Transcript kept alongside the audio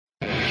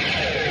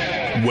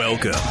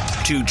Welcome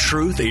to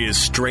Truth is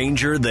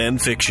Stranger Than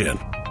Fiction.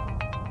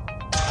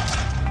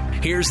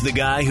 Here's the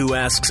guy who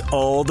asks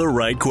all the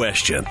right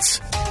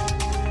questions.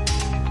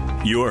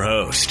 Your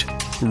host,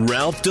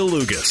 Ralph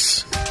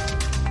DeLugas.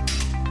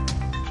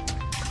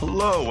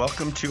 Hello,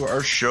 welcome to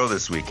our show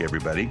this week,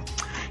 everybody.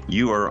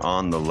 You are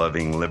on the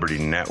Loving Liberty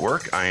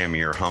Network. I am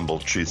your humble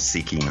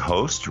truth-seeking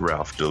host,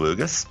 Ralph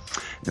DeLugas,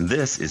 and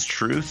this is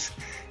Truth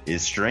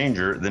is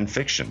Stranger Than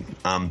Fiction.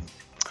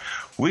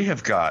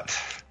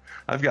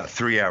 I've got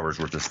 3 hours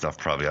worth of stuff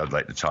probably I'd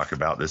like to talk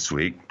about this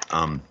week.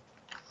 So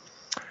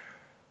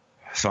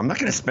I'm not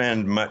going to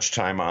spend much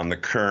time on the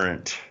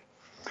current.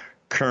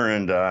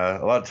 A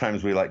lot of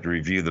times we like to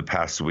review the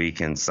past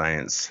week in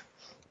science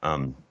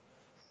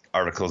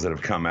articles that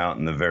have come out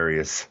in the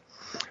various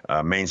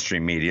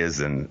mainstream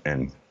medias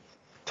and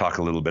talk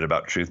a little bit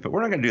about truth, but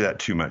we're not going to do that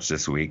too much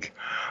this week.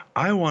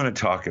 I want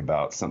to talk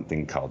about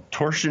something called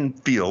torsion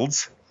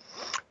fields,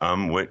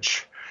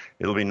 which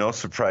it'll be no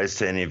surprise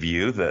to any of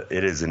you that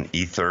it is an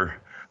ether,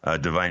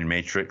 divine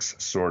matrix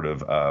sort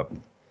of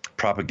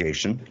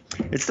propagation.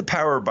 It's the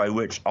power by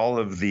which all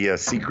of the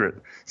secret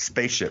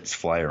spaceships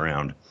fly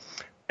around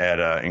at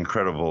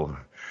incredible,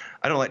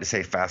 I don't like to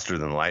say faster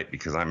than light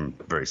because I'm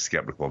very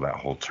skeptical of that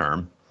whole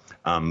term,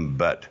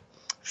 but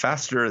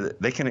faster,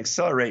 they can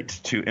accelerate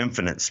to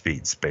infinite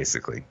speeds,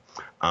 basically.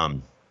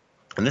 And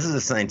this is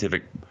a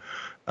scientific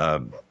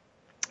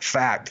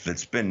fact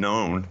that's been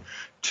known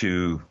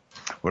to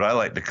what I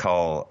like to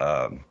call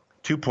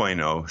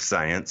 2.0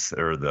 science,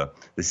 or the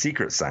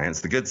secret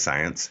science, the good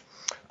science,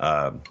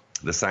 the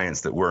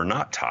science that we're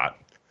not taught.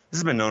 This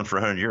has been known for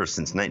 100 years,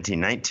 since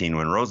 1919,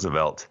 when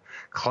Roosevelt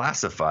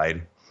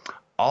classified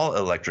all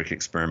electric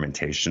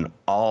experimentation,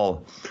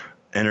 all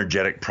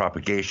energetic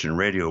propagation,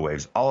 radio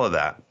waves, all of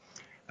that,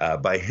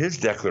 by his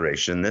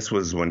declaration. This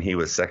was when he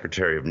was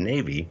Secretary of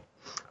Navy.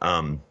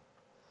 All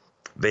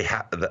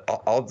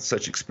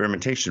such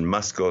experimentation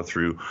must go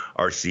through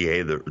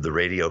RCA, the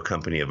Radio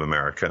Company of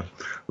America,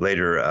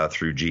 later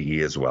through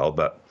GE as well.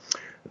 But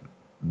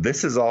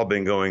this has all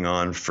been going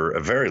on for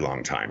a very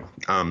long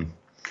time.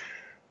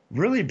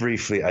 Really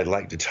briefly, I'd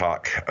like to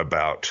talk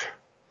about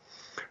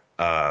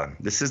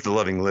this is the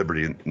Loving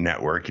Liberty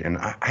Network, and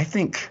I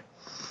think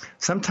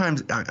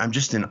sometimes I'm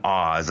just in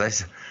awe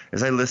as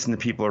I listen to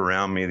people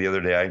around me. The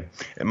other day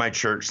at my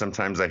church,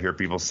 sometimes I hear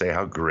people say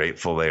how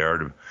grateful they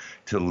are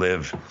to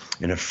live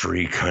in a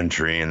free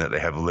country and that they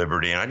have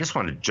liberty. And I just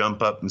want to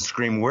jump up and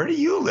scream, where do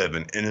you live?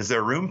 And is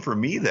there room for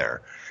me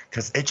there?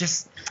 Because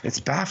it's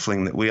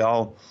baffling that we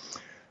all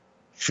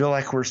feel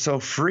like we're so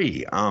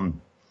free.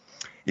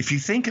 If you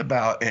think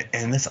about,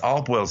 and this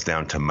all boils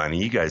down to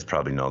money, you guys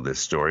probably know this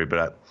story,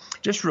 but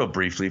just real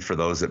briefly for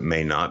those that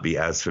may not be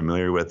as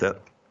familiar with it.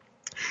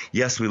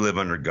 Yes, we live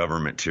under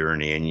government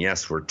tyranny, and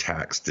yes, we're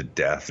taxed to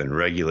death and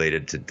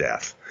regulated to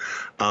death.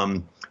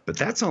 But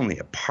that's only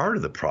a part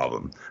of the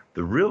problem.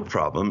 The real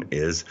problem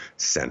is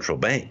central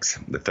banks,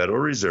 the Federal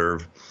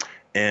Reserve,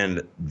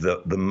 and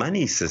the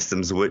money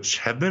systems which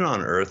have been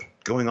on Earth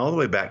going all the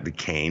way back to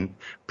Cain,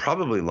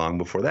 probably long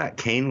before that.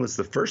 Cain was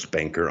the first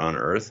banker on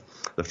Earth,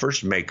 the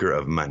first maker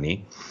of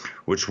money,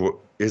 which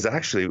is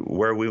actually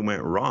where we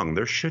went wrong.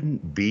 There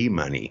shouldn't be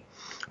money.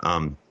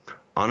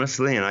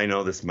 Honestly, and I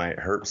know this might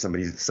hurt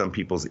some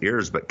people's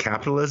ears, but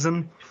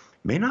capitalism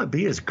may not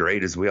be as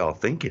great as we all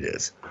think it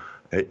is.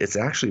 It's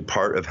actually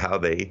part of how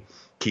they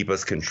keep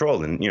us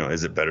controlled. And,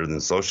 is it better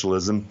than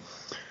socialism?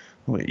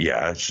 Well,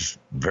 yeah, it's just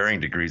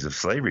varying degrees of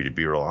slavery, to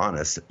be real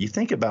honest. You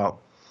think about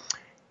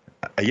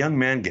a young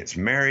man gets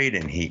married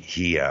and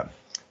him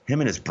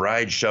and his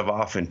bride shove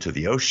off into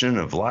the ocean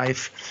of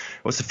life.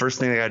 What's the first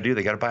thing they got to do?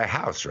 They got to buy a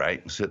house,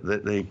 right? So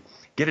they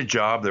get a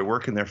job. They're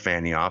working their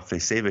fanny off. They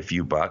save a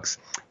few bucks.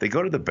 They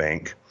go to the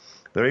bank.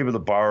 They're able to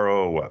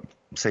borrow,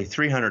 say,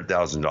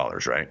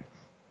 $300,000, right?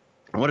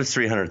 What does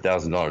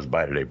 $300,000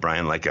 buy today,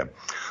 Brian? Like a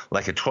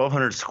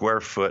 1,200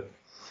 square foot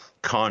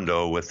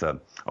condo with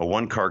a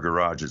one-car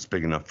garage that's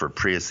big enough for a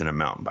Prius and a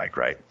mountain bike,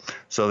 right?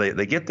 So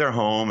they get their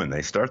home and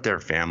they start their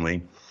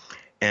family,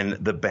 and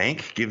the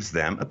bank gives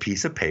them a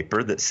piece of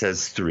paper that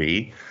says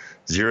 300,000,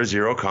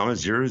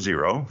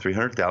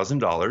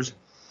 $300,000,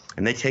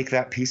 and they take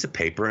that piece of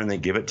paper and they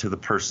give it to the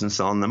person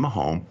selling them a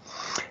home,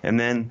 and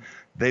then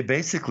they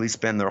basically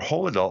spend their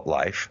whole adult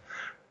life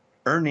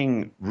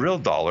earning real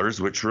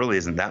dollars, which really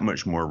isn't that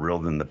much more real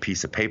than the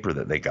piece of paper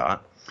that they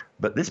got.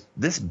 But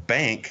this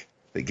bank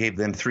that gave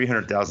them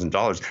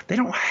 $300,000, they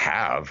don't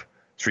have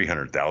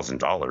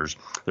 $300,000.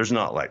 There's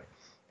not like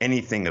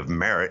anything of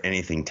merit,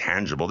 anything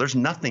tangible. There's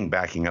nothing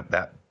backing up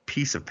that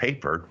piece of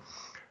paper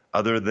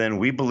other than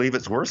we believe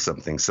it's worth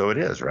something. So it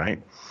is,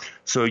 right?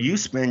 So you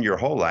spend your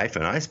whole life,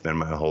 and I spend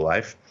my whole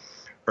life,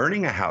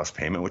 earning a house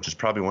payment, which is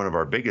probably one of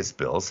our biggest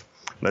bills.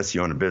 Unless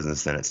you own a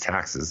business, then it's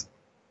taxes.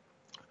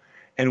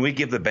 And we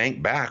give the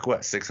bank back,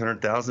 what,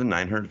 $600,000,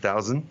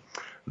 $900,000?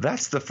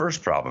 That's the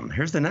first problem.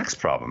 Here's the next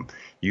problem.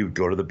 You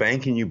go to the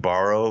bank and you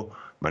borrow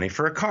money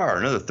for a car,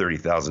 another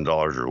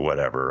 $30,000 or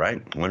whatever,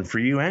 right? One for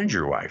you and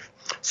your wife.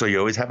 So you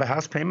always have a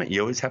house payment.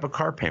 You always have a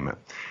car payment.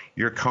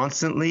 You're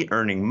constantly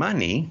earning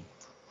money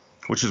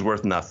which is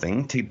worth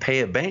nothing, to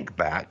pay a bank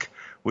back,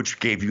 which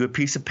gave you a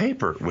piece of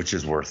paper, which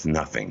is worth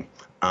nothing.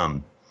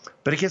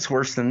 But it gets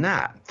worse than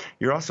that.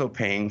 You're also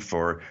paying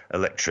for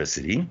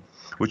electricity,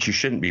 which you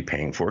shouldn't be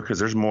paying for because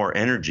there's more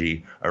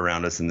energy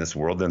around us in this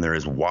world than there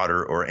is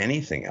water or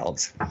anything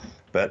else.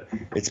 But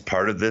it's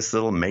part of this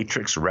little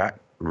matrix rat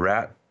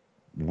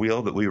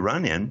wheel that we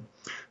run in.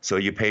 So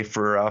you pay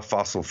for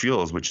fossil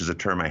fuels, which is a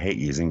term I hate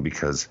using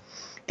because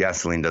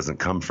gasoline doesn't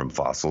come from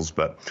fossils.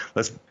 But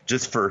let's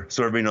just so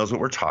everybody knows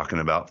what we're talking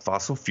about.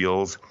 Fossil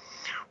fuels,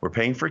 we're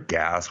paying for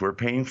gas, we're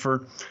paying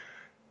for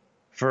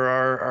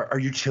our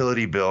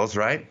utility bills,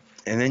 right?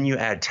 And then you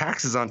add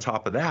taxes on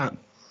top of that.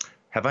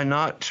 Have I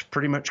not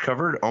pretty much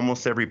covered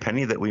almost every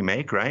penny that we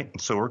make, right?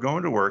 So we're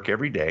going to work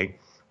every day,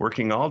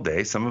 working all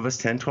day, some of us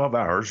 10, 12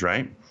 hours,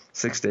 right?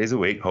 6 days a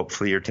week.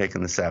 Hopefully you're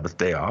taking the Sabbath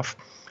day off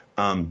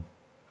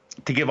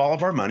to give all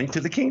of our money to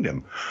the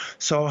kingdom.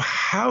 So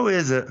how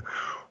is it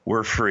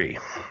we're free?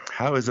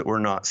 How is it we're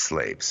not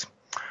slaves?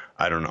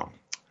 I don't know.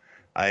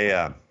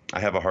 I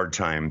have a hard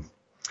time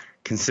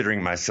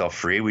considering myself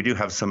free. We do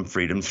have some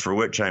freedoms for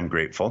which I'm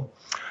grateful.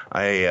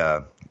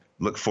 I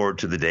look forward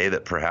to the day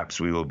that perhaps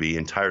we will be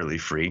entirely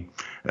free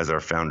as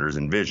our founders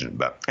envisioned.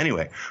 But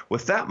anyway,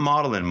 with that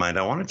model in mind,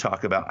 I want to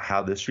talk about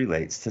how this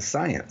relates to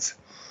science.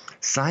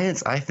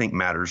 Science, I think,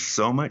 matters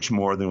so much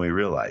more than we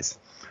realize.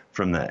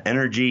 From the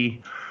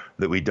energy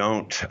that we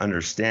don't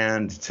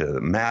understand to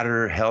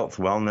matter, health,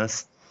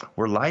 wellness,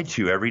 we're lied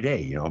to every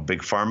day. You know,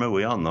 big pharma,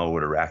 we all know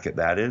what a racket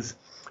that is.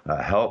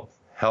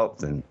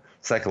 Health and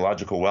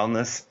psychological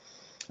wellness.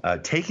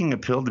 Taking a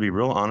pill, to be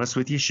real honest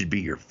with you, should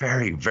be your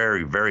very,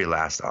 very, very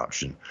last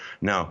option.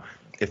 Now,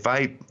 if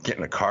I get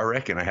in a car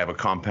wreck and I have a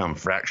compound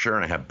fracture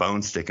and I have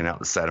bones sticking out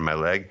the side of my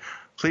leg,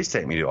 please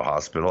take me to a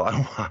hospital.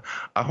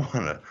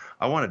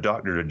 I want a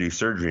doctor to do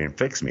surgery and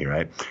fix me,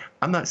 right?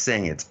 I'm not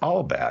saying it's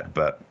all bad,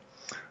 but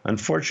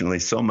unfortunately,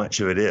 so much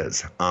of it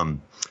is.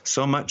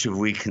 So much of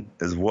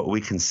what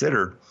we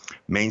consider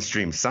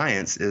mainstream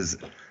science is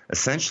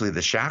essentially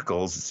the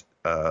shackles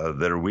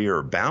that we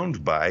are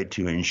bound by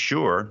to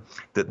ensure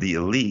that the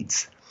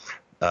elites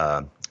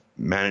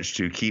manage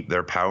to keep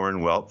their power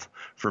and wealth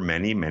for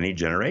many, many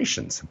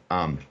generations.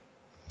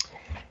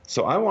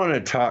 So I want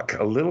to talk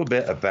a little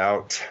bit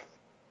about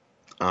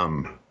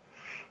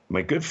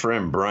my good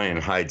friend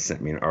Brian Hyde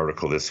sent me an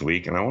article this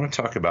week, and I want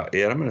to talk about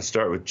it. I'm going to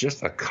start with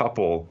just a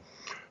couple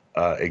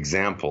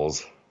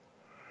examples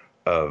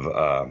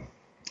of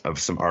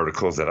some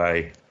articles that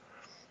I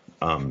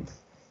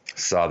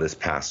saw this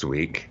past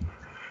week.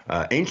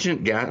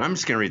 Ancient gas. I'm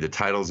just going to read the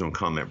titles and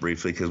comment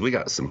briefly because we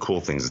got some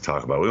cool things to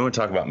talk about. We want to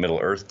talk about Middle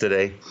Earth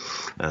today,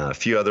 a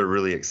few other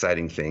really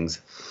exciting things.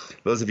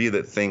 Those of you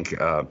that think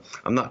I'm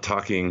not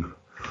talking,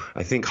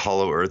 I think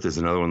Hollow Earth is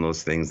another one of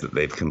those things that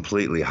they've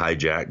completely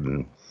hijacked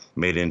and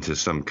made into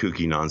some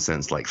kooky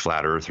nonsense like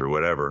flat Earth or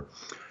whatever.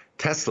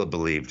 Tesla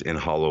believed in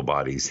hollow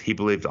bodies. He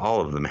believed all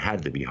of them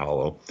had to be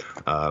hollow.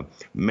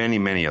 Many,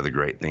 many other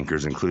great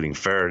thinkers, including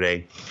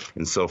Faraday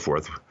and so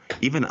forth.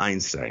 Even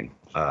Einstein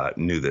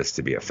knew this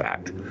to be a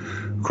fact.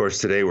 Of course,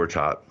 today we're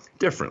taught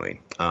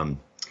differently.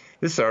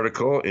 This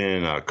article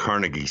in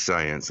Carnegie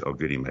Science, oh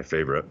goody, my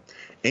favorite,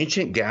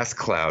 ancient gas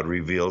cloud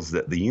reveals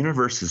that the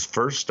universe's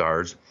first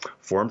stars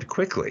formed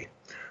quickly.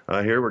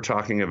 Here we're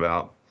talking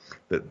about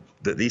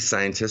that these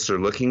scientists are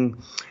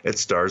looking at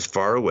stars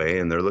far away,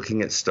 and they're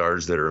looking at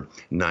stars that are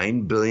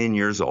 9 billion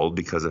years old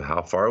because of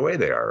how far away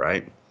they are,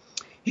 right?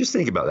 Just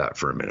think about that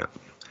for a minute.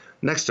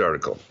 Next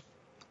article.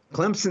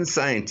 Clemson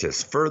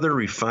scientists further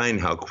refine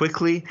how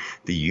quickly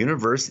the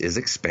universe is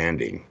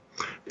expanding.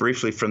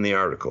 Briefly from the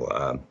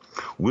article,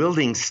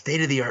 wielding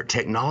state-of-the-art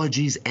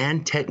technologies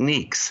and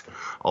techniques,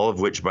 all of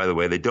which, by the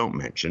way, they don't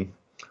mention.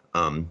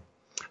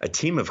 A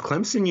team of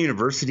Clemson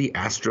University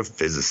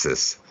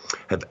astrophysicists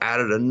have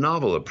added a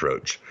novel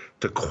approach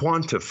to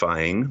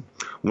quantifying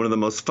one of the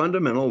most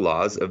fundamental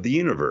laws of the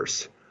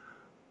universe.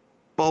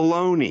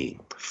 Baloney.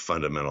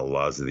 Fundamental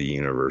laws of the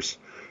universe.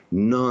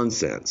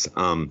 Nonsense.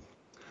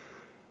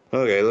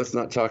 Okay, let's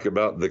not talk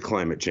about the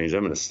climate change.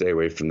 I'm going to stay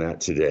away from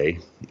that today.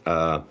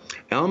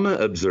 ALMA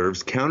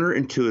observes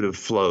counterintuitive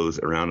flows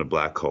around a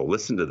black hole.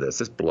 Listen to this.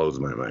 This blows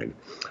my mind.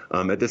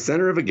 At the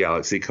center of a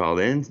galaxy called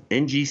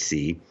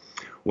NGC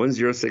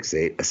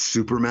 1068, a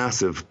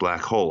supermassive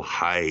black hole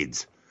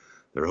hides.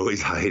 They're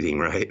always hiding,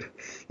 right?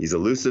 These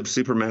elusive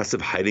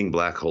supermassive hiding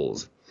black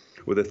holes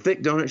with a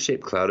thick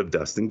donut-shaped cloud of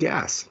dust and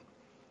gas.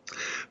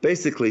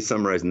 Basically,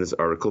 summarizing this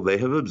article, they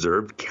have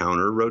observed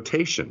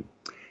counter-rotation.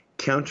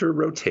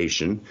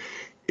 Counter-rotation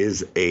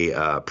is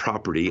a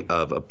property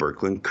of a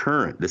Birkeland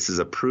current. This is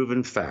a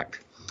proven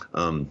fact.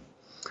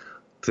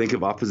 Think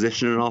of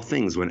opposition in all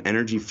things. When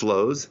energy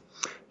flows,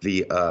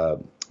 the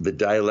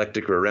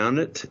dielectric around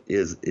it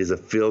is a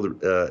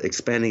field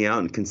expanding out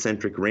in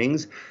concentric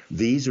rings.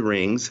 These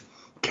rings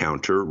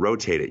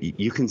counter-rotate it.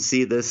 You can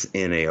see this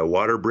in a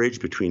water bridge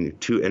between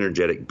two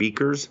energetic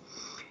beakers.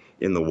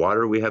 In the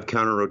water, we have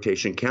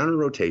counter-rotation.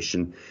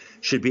 Counter-rotation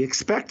should be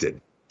expected.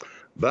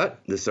 But,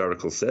 this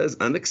article says,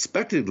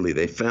 unexpectedly,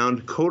 they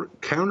found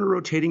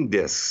counter-rotating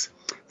disks.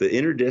 The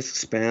inner disk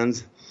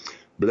spans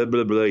blah,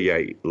 blah, blah,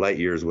 yeah, light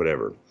years,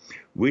 whatever.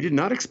 We did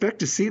not expect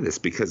to see this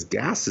because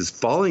gas is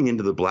falling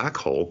into the black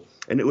hole,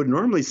 and it would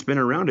normally spin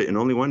around it in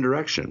only one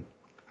direction.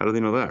 How do they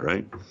know that,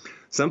 right?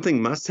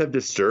 Something must have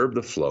disturbed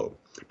the flow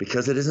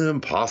because it isn't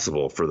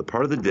impossible for the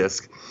part of the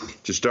disk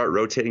to start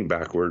rotating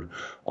backward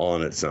all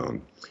on its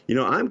own. You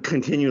know, I'm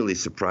continually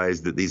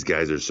surprised that these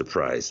guys are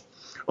surprised.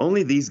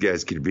 Only these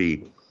guys could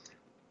be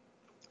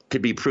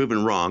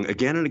proven wrong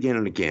again and again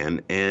and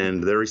again,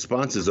 and their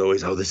response is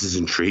always, oh, this is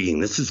intriguing,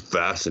 this is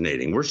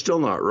fascinating, we're still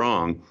not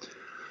wrong.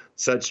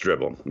 Such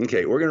dribble.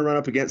 Okay, we're going to run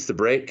up against the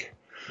break.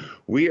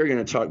 We are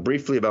going to talk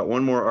briefly about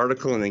one more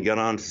article and then get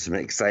on to some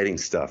exciting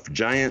stuff.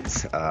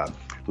 Giants,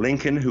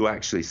 Lincoln, who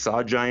actually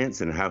saw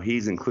giants and how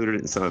he's included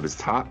it in some of his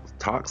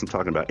talks. I'm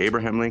talking about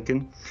Abraham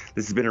Lincoln.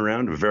 This has been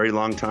around a very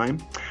long time.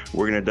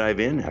 We're going to dive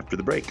in after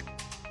the break.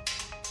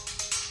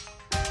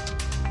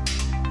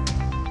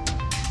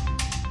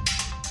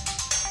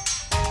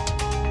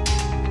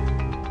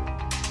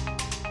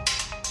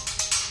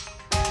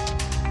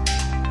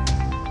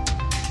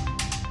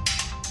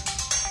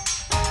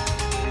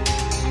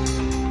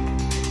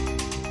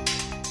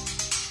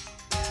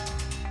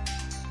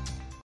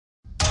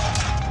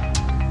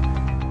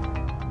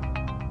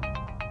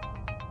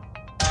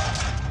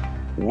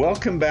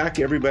 Welcome back,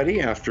 everybody,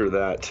 after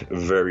that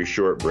very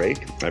short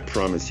break. I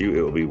promise you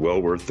it will be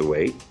well worth the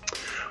wait.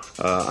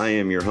 I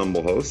am your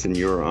humble host, and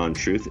you're on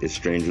Truth is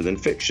Stranger Than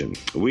Fiction.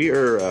 We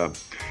are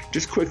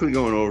just quickly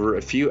going over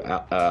a few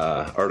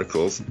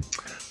articles,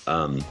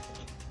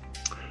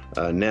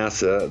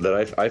 NASA,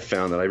 that I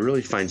found that I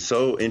really find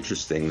so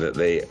interesting that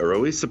they are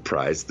always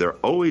surprised. They're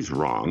always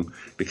wrong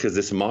because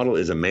this model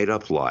is a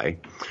made-up lie.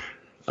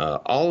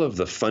 All of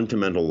the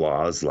fundamental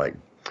laws like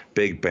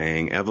Big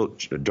Bang,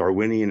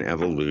 Darwinian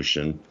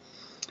evolution,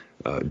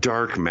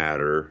 dark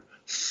matter,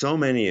 so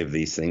many of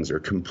these things are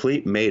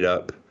complete made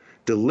up,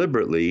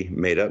 deliberately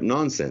made up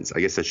nonsense. I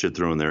guess I should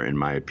throw in there, in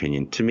my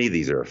opinion. To me,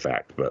 these are a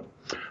fact, but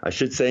I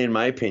should say in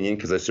my opinion,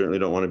 because I certainly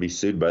don't want to be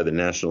sued by the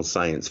National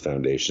Science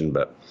Foundation.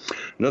 But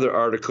another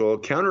article,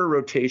 counter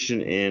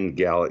rotation in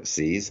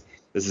galaxies.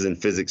 This is in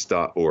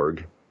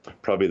physics.org,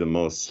 probably the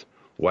most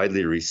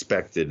widely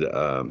respected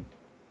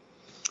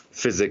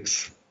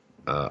physics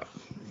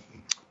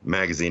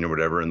magazine or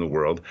whatever in the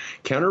world.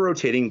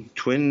 Counter-rotating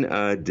twin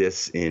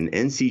disks in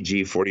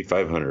NCG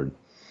 4500.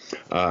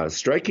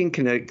 Striking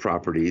kinetic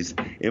properties,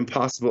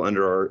 impossible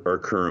under our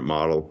current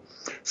model.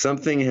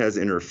 Something has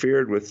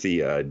interfered with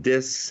the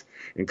disks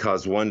and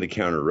caused one to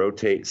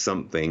counter-rotate.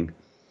 Something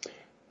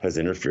has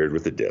interfered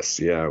with the disks.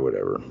 Yeah,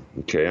 whatever.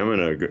 Okay, I'm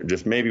going to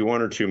just maybe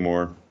one or two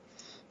more.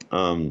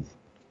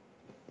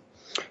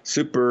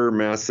 Super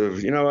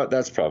massive. You know what?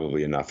 That's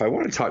probably enough. I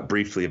want to talk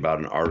briefly about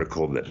an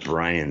article that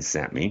Brian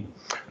sent me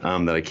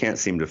that I can't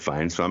seem to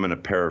find, so I'm going to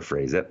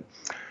paraphrase it.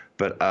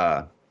 But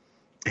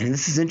and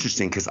this is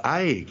interesting because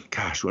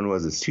when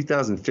was this?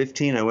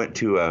 2015. I went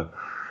to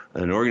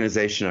an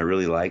organization I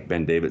really like,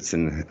 Ben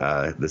Davidson,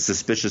 the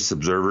Suspicious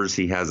Observers.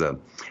 He has a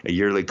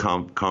yearly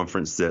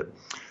conference that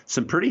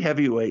some pretty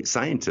heavyweight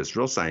scientists,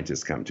 real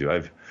scientists, come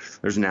to.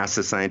 There's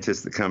NASA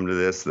scientists that come to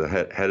this. The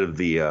head of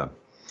the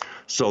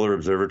Solar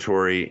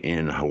Observatory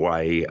in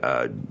Hawaii,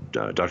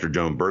 Dr.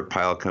 Joan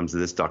Burkpile comes to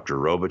this. Dr.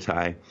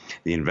 Robitaille,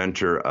 the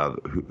inventor of,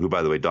 who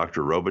by the way,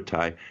 Dr.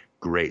 Robitaille,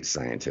 great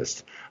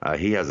scientist.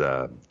 He has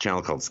a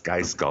channel called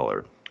Sky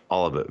Scholar.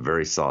 All of it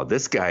very solid.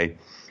 This guy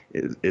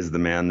is the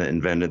man that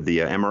invented the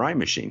MRI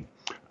machine.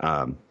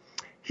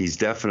 He's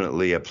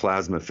definitely a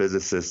plasma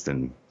physicist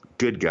and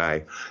good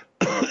guy.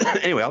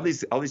 Anyway, all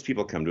these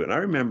people come to it. And I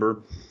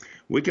remember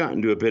we got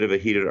into a bit of a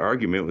heated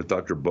argument with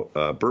Dr.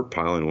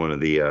 Burkpile in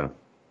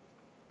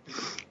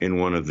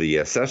one of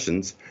the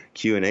sessions,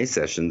 Q&A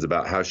sessions,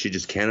 about how she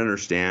just can't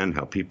understand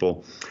how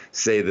people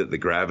say that the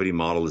gravity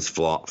model is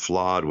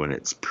flawed when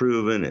it's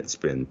proven, it's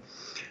been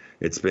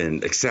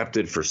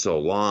accepted for so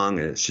long,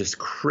 and it's just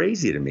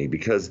crazy to me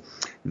because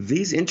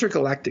these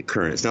intergalactic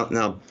currents.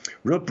 Now,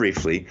 real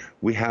briefly,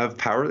 we have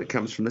power that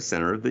comes from the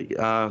center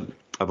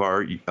of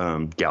our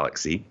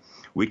galaxy.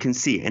 We can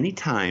see any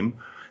time,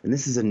 and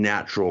this is a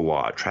natural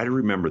law. Try to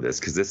remember this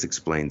because this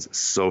explains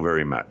so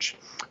very much.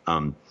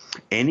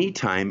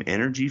 Anytime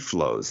energy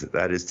flows,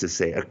 that is to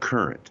say a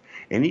current,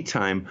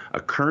 anytime a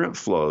current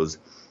flows,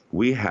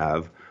 we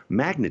have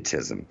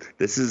magnetism.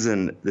 This is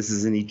an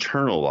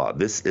eternal law.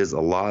 This is a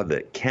law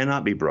that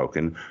cannot be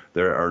broken.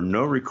 There are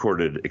no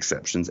recorded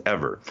exceptions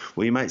ever.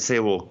 Well, you might say,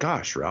 well,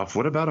 gosh, Ralph,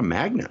 what about a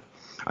magnet?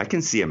 I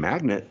can see a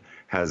magnet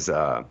has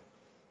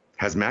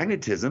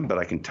magnetism, but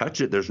I can touch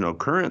it. There's no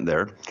current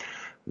there.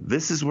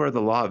 This is where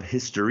the law of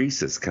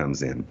hysteresis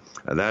comes in.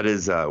 That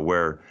is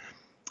where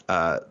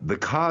the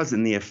cause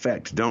and the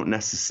effect don't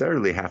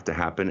necessarily have to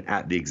happen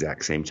at the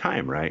exact same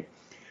time, right?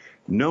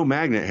 No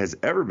magnet has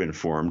ever been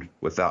formed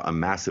without a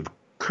massive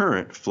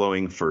current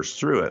flowing first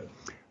through it.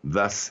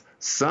 Thus,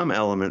 some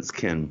elements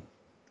can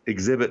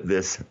exhibit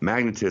this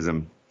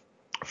magnetism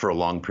for a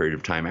long period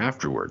of time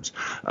afterwards.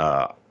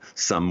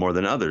 Some more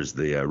than others.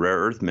 The rare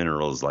earth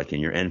minerals, like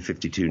in your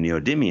N52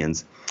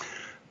 neodymiums,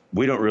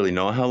 we don't really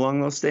know how long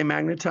they'll stay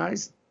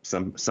magnetized.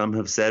 Some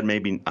have said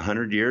maybe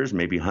 100 years,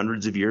 maybe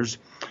hundreds of years.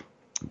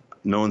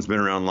 No one's been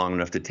around long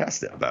enough to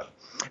test it. But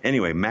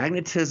anyway,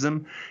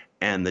 magnetism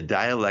and the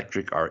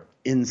dielectric are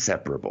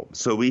inseparable.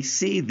 So we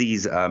see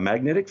these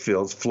magnetic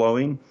fields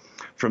flowing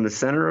from the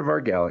center of our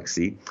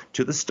galaxy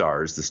to the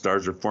stars. The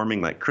stars are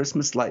forming like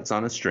Christmas lights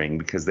on a string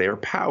because they are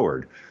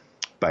powered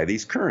by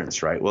these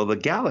currents, right? Well, the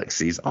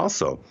galaxies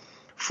also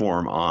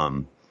form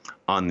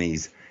on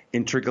these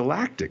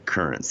intergalactic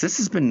currents. This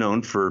has been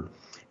known for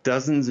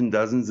dozens and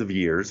dozens of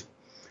years.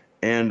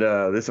 And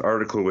this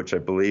article, which I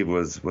believe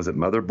was it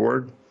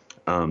Motherboard,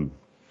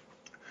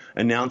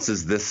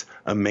 announces this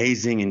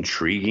amazing,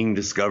 intriguing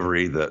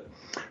discovery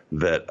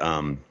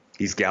that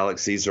these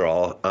galaxies are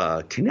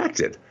all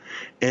connected.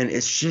 And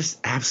it's just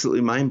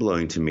absolutely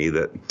mind-blowing to me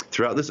that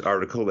throughout this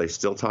article, they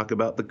still talk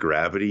about the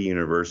gravity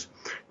universe.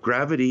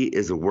 Gravity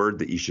is a word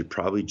that you should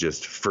probably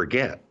just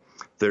forget.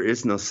 There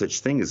is no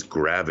such thing as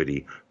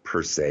gravity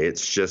per se.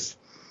 It's just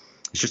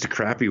a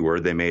crappy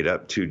word they made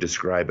up to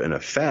describe an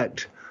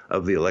effect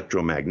of the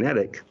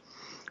electromagnetic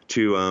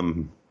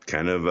to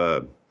kind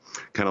of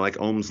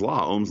like Ohm's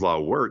law. Ohm's law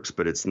works,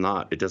 but it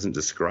doesn't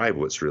describe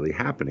what's really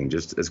happening,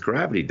 just as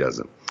gravity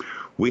doesn't.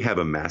 We have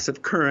a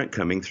massive current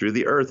coming through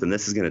the Earth, and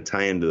this is going to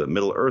tie into the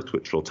Middle Earth,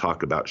 which we'll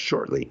talk about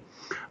shortly.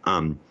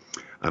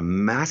 A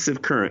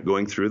massive current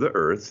going through the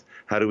Earth.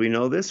 How do we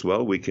know this?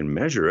 Well, we can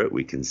measure it.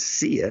 We can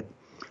see it.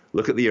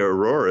 Look at the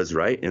auroras,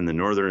 right, in the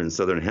northern and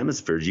southern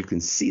hemispheres. You can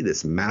see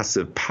this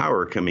massive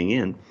power coming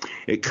in.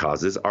 It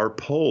causes our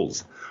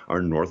poles,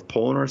 our North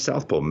Pole and our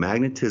South Pole.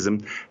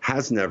 Magnetism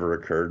has never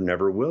occurred,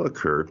 never will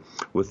occur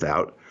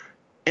without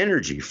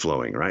energy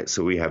flowing, right?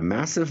 So we have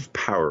massive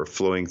power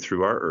flowing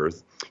through our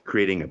Earth,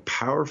 creating a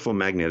powerful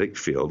magnetic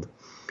field.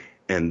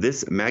 And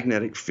this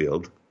magnetic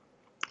field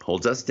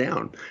holds us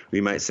down.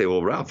 We might say,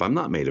 well, Ralph, I'm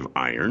not made of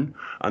iron.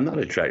 I'm not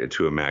attracted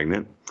to a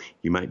magnet.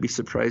 You might be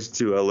surprised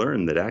to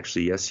learn that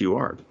actually, yes, you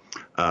are.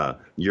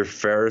 Your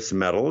ferrous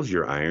metals,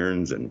 your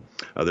irons and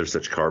other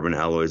such carbon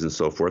alloys and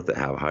so forth that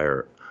have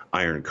higher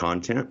iron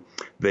content,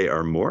 they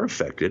are more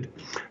affected.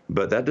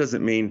 But that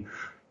doesn't mean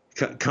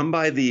come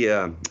by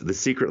the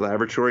secret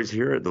laboratories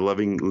here at the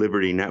Loving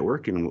Liberty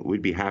Network, and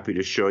we'd be happy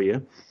to show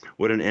you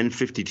what an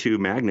N52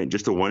 magnet,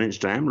 just a 1-inch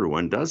diameter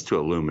one, does to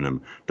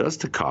aluminum, does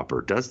to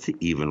copper, does to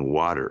even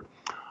water.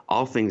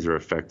 All things are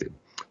affected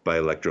by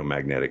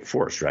electromagnetic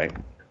force, right?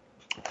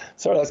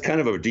 So that's kind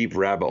of a deep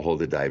rabbit hole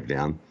to dive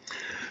down.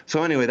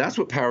 So anyway, that's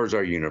what powers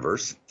our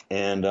universe.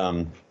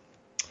 And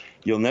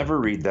you'll never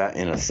read that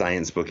in a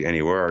science book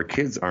anywhere. Our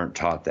kids aren't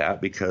taught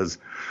that because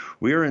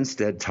we are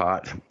instead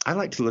taught, I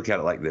like to look at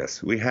it like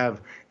this. We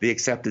have the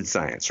accepted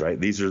science, right?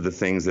 These are the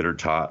things that are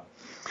taught,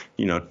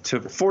 to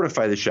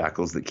fortify the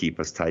shackles that keep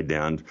us tied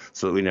down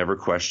so that we never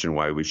question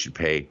why we should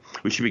pay.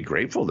 We should be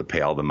grateful to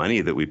pay all the money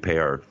that we pay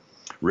our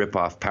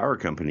rip-off power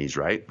companies,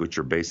 right, which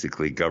are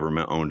basically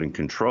government-owned and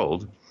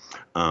controlled.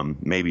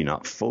 Maybe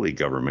not fully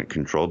government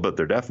controlled, but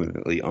they're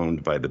definitely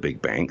owned by the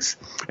big banks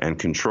and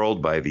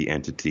controlled by the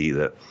entity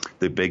that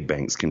the big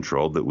banks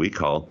controlled that we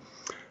call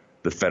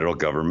the federal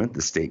government,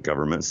 the state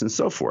governments, and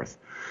so forth.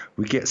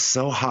 We get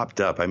so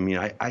hopped up. I mean,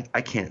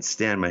 I can't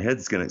stand. My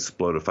head's going to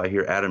explode if I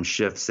hear Adam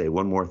Schiff say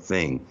one more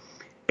thing.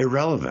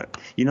 Irrelevant.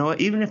 You know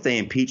what? Even if they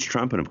impeach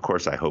Trump, and of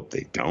course I hope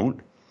they don't,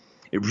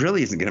 it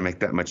really isn't going to make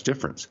that much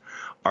difference.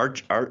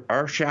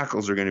 Our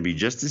shackles are going to be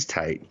just as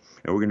tight,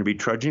 and we're going to be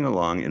trudging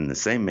along in the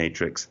same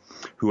matrix,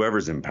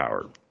 whoever's in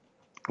power.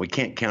 We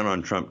can't count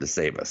on Trump to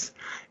save us.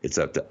 It's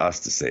up to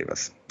us to save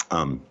us.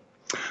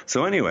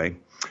 So anyway,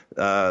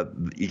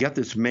 you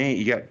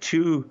got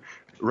two,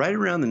 right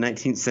around the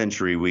 19th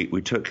century,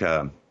 we took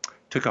a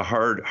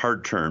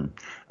hard turn.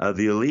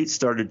 The elite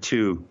started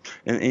to,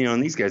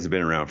 and these guys have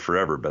been around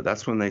forever, but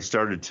that's when they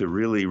started to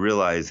really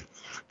realize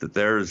that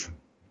there's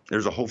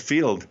a whole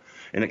field,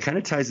 and it kind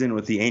of ties in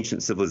with the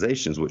ancient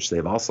civilizations, which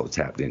they've also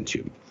tapped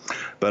into.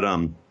 But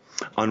on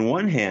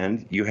one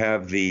hand, you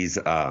have these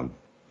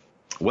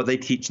what they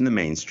teach in the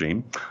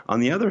mainstream. On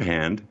the other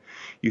hand,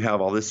 you have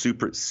all this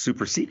super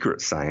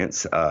secret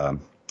science that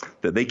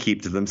they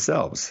keep to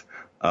themselves.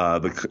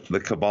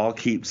 The cabal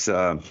keeps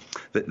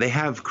they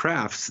have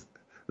crafts.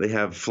 They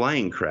have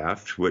flying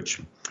craft,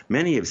 which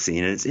many have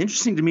seen, and it's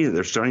interesting to me that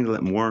they're starting to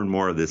let more and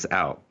more of this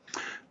out.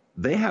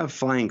 They have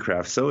flying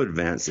craft so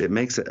advanced it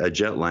makes a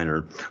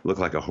jetliner look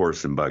like a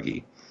horse and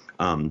buggy.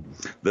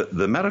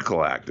 The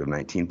Medical Act of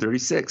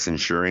 1936,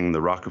 ensuring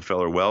the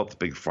Rockefeller wealth,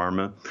 Big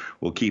Pharma,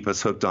 will keep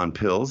us hooked on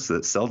pills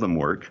that seldom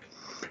work,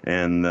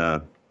 and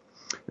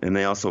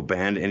they also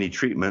banned any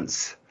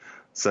treatments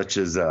such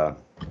as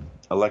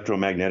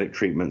electromagnetic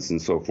treatments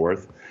and so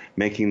forth,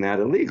 making that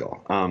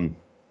illegal.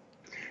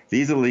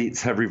 These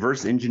elites have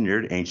reverse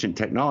engineered ancient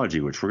technology,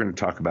 which we're going to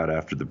talk about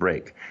after the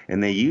break.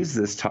 And they use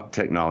this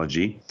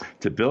technology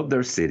to build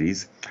their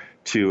cities,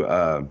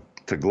 to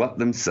glut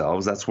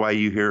themselves. That's why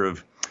you hear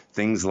of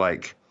things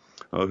like,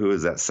 who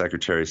is that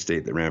Secretary of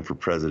State that ran for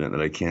president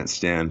that I can't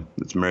stand,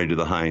 that's married to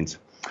the Heinz,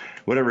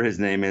 whatever his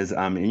name is.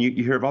 And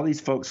you hear of all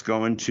these folks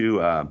going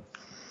to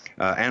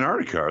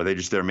Antarctica. Are they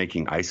just there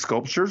making ice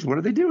sculptures? What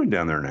are they doing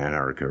down there in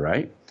Antarctica,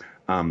 right?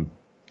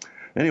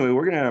 Anyway,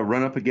 we're going to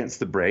run up against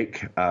the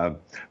break,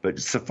 but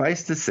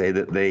suffice to say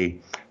that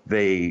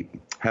they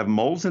have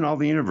moles in all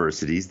the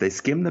universities. They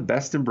skim the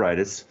best and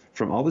brightest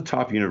from all the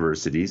top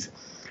universities.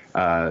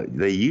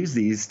 They use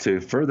these to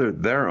further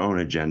their own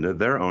agenda,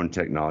 their own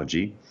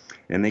technology,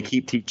 and they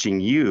keep teaching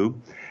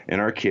you and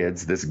our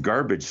kids this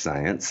garbage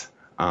science,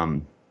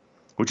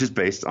 which is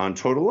based on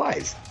total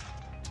lies.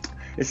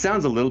 It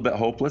sounds a little bit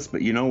hopeless,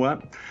 but you know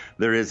what?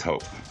 There is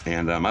hope.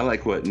 And I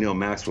like what Neil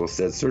Maxwell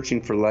said.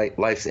 Searching for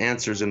life's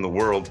answers in the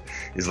world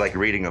is like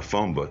reading a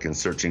phone book and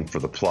searching for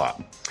the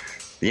plot.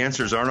 The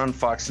answers aren't on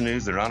Fox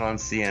News. They're not on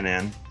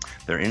CNN.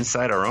 They're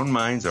inside our own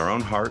minds, our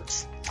own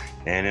hearts,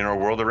 and in our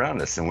world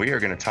around us. And we are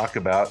going to talk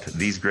about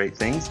these great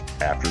things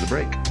after the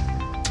break.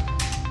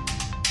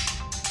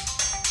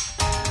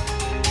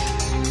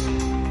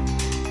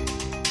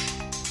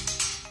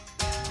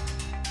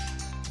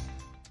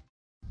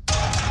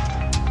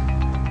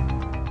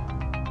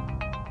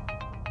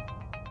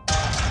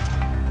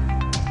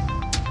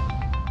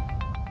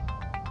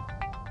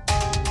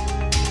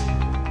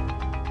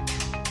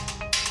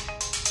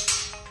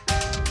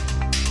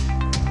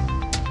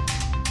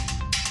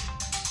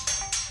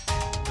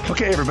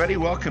 Okay, everybody,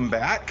 welcome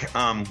back.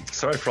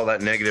 Sorry for all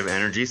that negative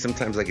energy.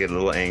 Sometimes I get a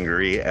little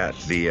angry at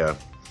the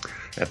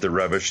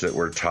rubbish that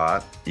we're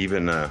taught.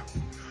 Even it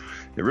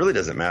really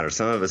doesn't matter.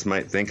 Some of us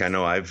might think. I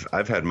know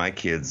I've had my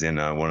kids in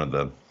one of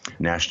the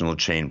national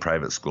chain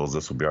private schools.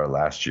 This will be our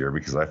last year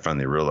because I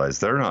finally realized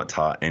they're not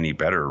taught any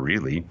better.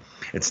 Really,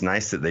 it's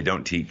nice that they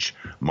don't teach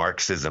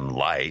Marxism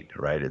light,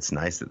 right? It's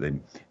nice that they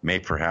may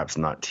perhaps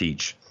not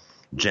teach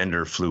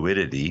gender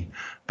fluidity,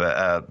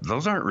 but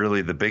those aren't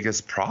really the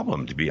biggest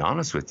problem, to be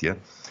honest with you.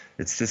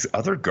 It's this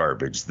other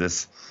garbage.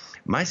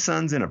 My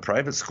son's in a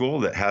private school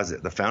that has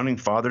the founding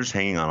fathers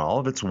hanging on all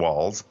of its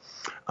walls,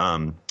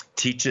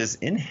 teaches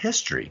in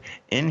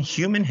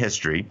human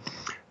history,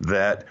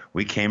 that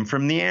we came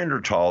from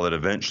Neanderthal that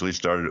eventually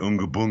started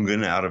Unga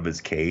Bungan out of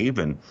his cave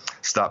and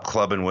stopped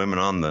clubbing women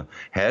on the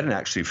head and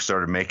actually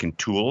started making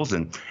tools.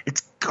 And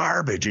it's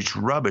garbage. It's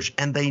rubbish.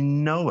 And they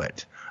know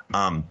it.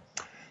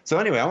 So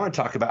anyway, I want to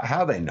talk about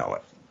how they know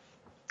it.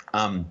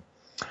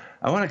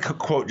 I want to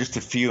quote just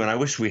a few, and I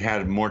wish we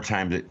had more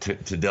time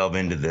to delve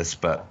into this,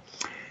 but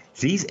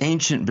these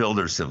ancient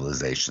builder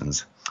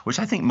civilizations, which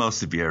I think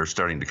most of you are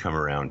starting to come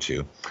around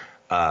to,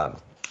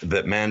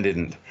 that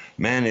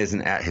man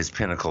isn't at his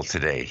pinnacle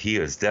today. He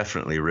has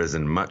definitely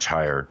risen much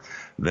higher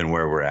than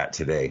where we're at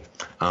today.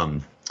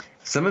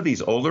 Some of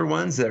these older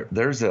ones,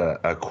 there's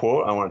a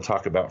quote I want to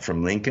talk about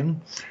from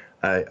Lincoln.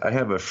 I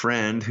have a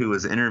friend who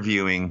was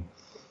interviewing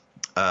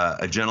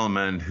a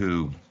gentleman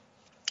who,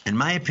 in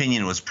my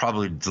opinion, was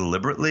probably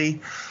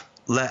deliberately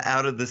let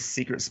out of the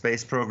secret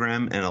space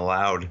program and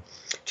allowed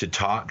to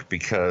talk,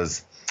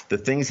 because the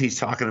things he's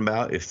talking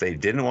about, if they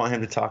didn't want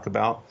him to talk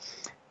about,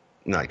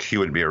 like, he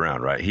wouldn't be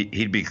around, right?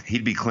 He'd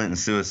be Clinton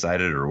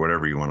suicided or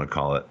whatever you want to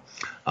call it.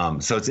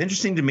 So it's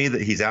interesting to me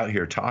that he's out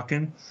here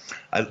talking.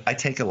 I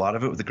take a lot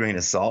of it with a grain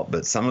of salt,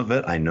 but some of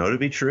it I know to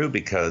be true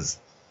because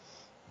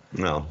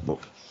I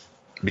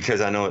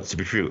know it to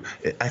be true.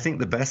 I think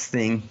the best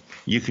thing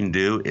you can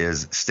do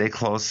is stay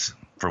close.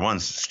 For one,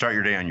 start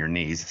your day on your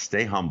knees,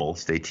 stay humble,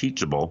 stay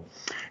teachable,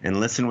 and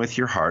listen with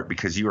your heart,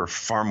 because you are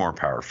far more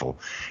powerful.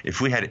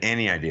 If we had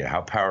any idea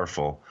how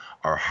powerful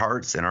our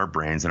hearts and our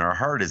brains, and our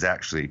heart is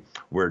actually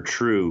where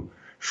true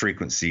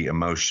frequency,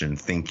 emotion,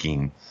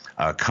 thinking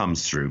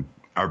comes through.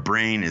 Our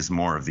brain is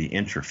more of the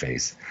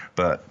interface,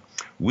 but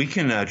we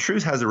can,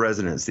 truth has a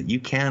resonance that you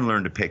can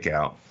learn to pick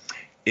out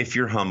if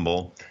you're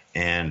humble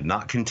and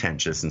not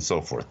contentious and so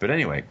forth. But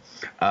anyway,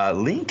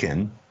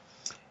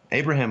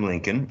 Abraham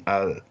Lincoln,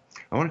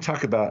 I want to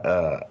talk about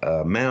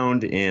a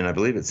mound I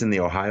believe it's in the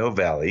Ohio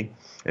Valley,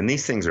 and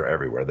these things are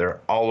everywhere. They're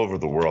all over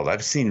the world.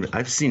 I've seen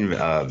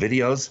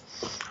videos.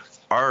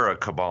 Our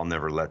cabal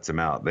never lets them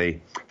out.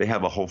 They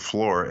have a whole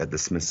floor at the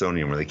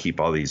Smithsonian where they keep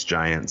all these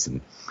giants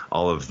and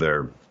all of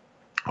their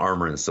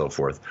armor and so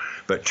forth.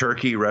 But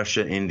Turkey,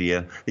 Russia,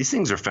 India, these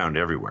things are found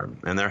everywhere.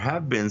 And there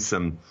have been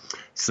some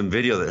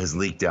video that has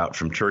leaked out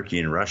from Turkey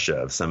and Russia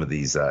of some of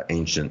these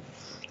ancient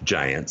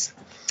giants.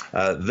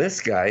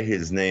 This guy,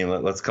 his name,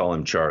 let's call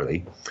him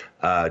Charlie,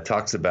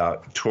 talks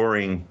about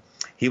touring.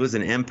 He was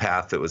an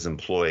empath that was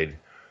employed.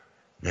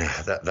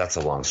 That's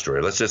a long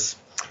story. Let's just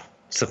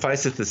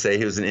suffice it to say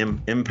he was an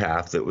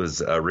empath that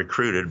was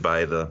recruited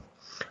by Dark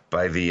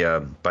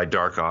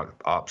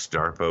Ops,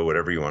 DARPA,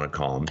 whatever you want to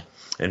call him.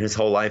 And his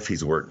whole life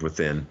he's worked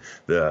within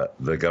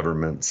the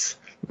government's,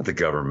 not the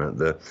government,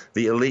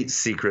 the elite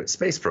secret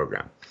space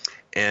program.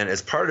 And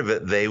as part of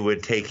it, they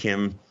would take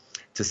him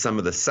to some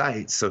of the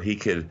sites so he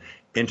could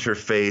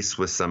interface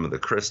with some of the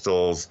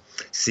crystals,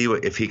 see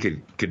if he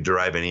could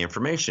derive any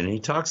information. He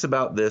talks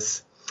about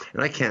this,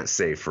 and I can't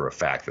say for a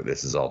fact that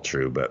this is all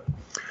true, but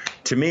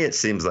to me it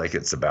seems like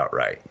it's about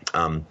right.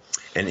 And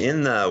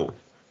in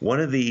one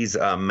of these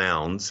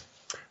mounds,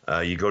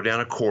 you go down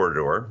a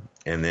corridor,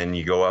 and then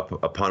you go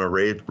up upon a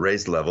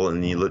raised level,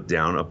 and you look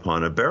down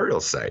upon a burial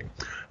site.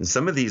 And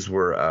some of these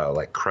were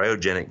like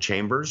cryogenic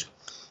chambers,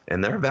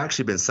 and there have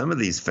actually been some of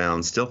these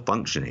found still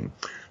functioning.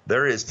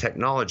 there is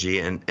technology,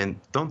 and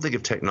don't think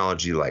of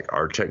technology like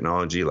our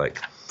technology, like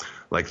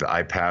the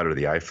iPad or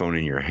the iPhone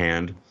in your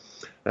hand.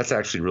 That's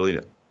actually really,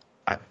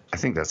 I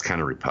think that's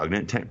kind of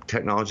repugnant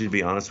technology, to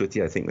be honest with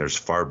you. I think there's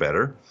far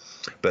better.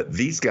 But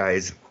these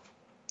guys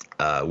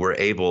were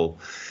able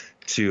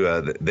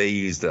to, they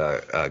used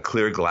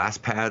clear glass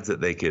pads that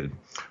they could,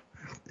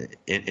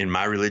 in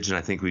my religion,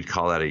 I think we'd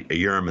call that a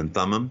Urim and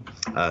Thummim,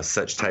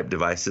 such type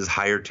devices,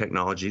 higher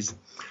technologies.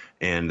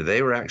 And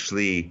they were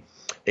actually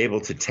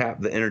able to tap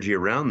the energy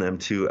around them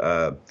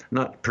to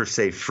not per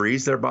se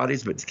freeze their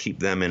bodies, but to keep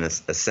them in a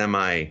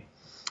semi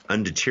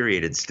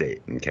undeteriorated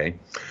state. Okay.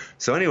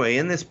 So anyway,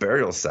 in this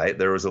burial site,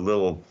 there was a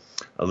little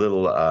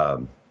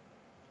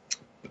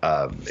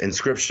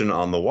inscription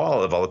on the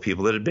wall of all the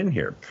people that had been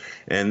here.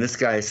 And this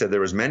guy said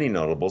there was many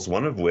notables,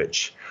 one of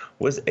which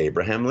was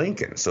Abraham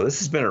Lincoln. So this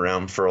has been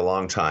around for a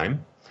long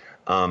time.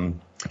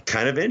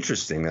 Kind of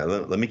interesting.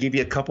 Let me give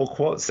you a couple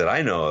quotes that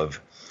I know of.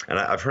 And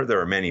I've heard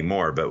there are many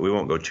more, but we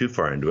won't go too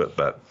far into it.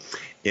 But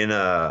in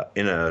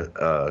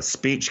a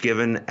speech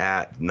given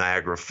at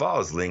Niagara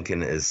Falls,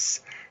 Lincoln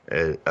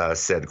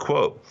said,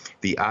 quote,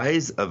 "The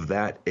eyes of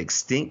that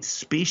extinct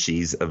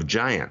species of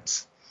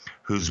giants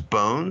whose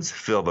bones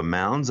fill the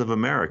mounds of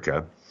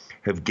America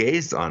have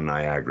gazed on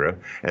Niagara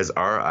as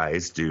our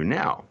eyes do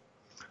now."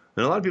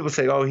 And a lot of people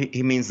say, oh,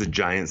 he means the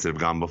giants that have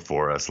gone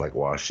before us, like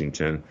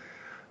Washington.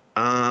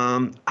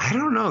 I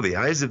don't know. The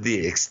eyes of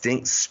the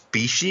extinct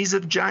species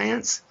of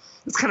giants?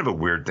 It's kind of a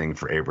weird thing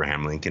for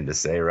Abraham Lincoln to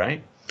say,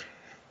 right?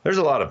 There's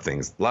a lot of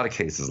things, a lot of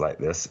cases like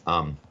this.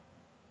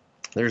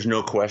 There's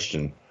no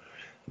question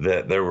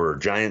that there were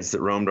giants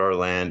that roamed our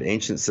land,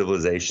 ancient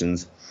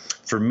civilizations.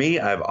 For me,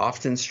 I've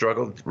often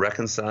struggled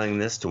reconciling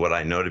this to what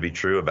I know to be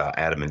true about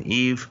Adam and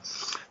Eve.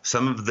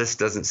 Some of this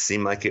doesn't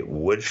seem like it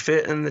would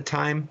fit in the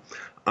time.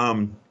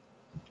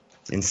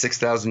 In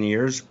 6,000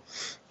 years,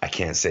 I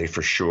can't say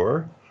for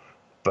sure.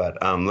 But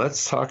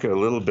let's talk a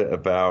little bit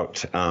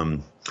about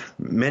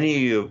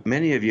many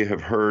of you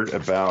have heard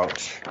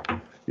about.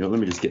 Let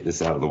me just get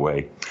this out of the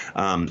way.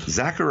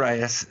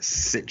 Zacharias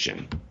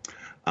Sitchin.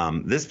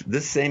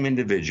 This same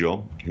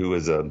individual who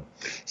was a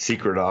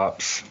secret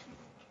ops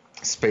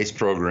space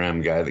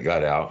program guy that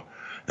got out.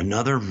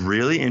 Another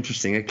really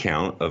interesting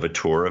account of a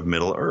tour of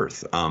Middle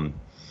Earth.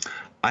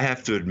 I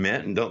have to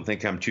admit, and don't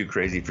think I'm too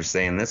crazy for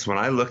saying this, when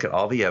I look at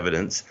all the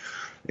evidence,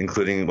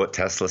 including what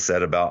Tesla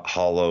said about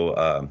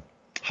hollow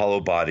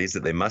bodies,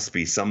 that they must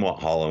be somewhat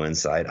hollow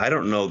inside. I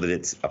don't know that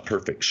it's a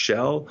perfect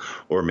shell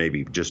or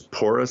maybe just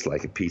porous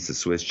like a piece of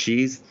Swiss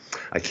cheese.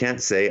 I can't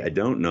say. I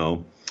don't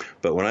know.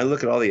 But when I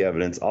look at all the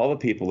evidence, all the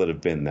people that have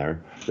been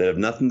there, that have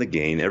nothing to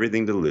gain,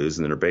 everything to lose,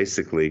 and that are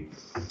basically,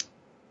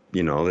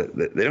 they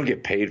don't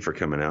get paid for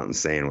coming out and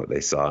saying what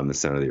they saw in the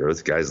center of the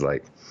earth. Guys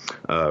like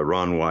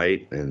Ron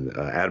White and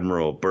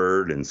Admiral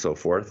Byrd and so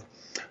forth.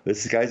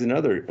 This guy's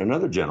another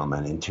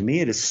gentleman. And to me,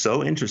 it is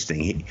so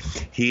interesting.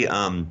 He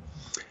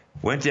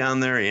went down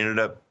there. He ended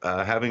up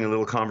having a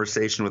little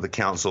conversation with the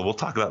council. We'll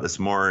talk about this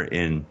more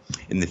in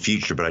the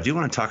future, but I do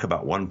want to talk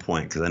about one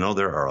point because I know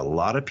there are a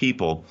lot of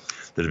people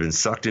that have been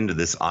sucked into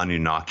this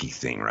Anunnaki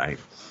thing, right?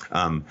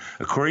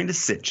 According to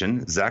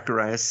Sitchin,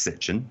 Zacharias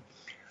Sitchin,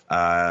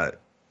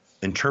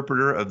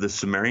 interpreter of the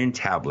Sumerian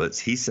tablets,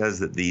 he says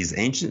that these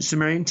ancient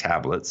Sumerian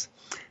tablets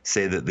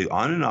say that the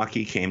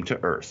Anunnaki came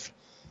to Earth,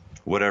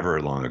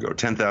 whatever long ago,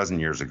 10,000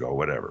 years ago,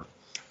 whatever.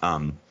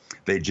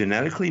 They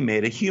genetically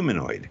made a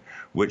humanoid,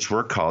 which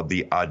were called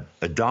the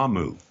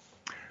Adamu.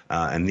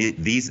 And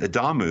these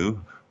Adamu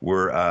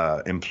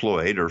were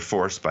employed or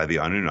forced by the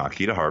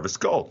Anunnaki to harvest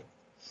gold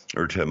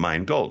or to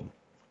mine gold.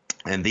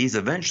 And these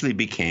eventually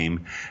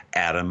became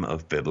Adam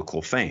of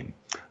biblical fame.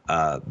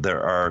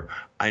 Dr.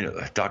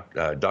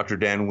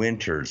 Dan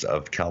Winters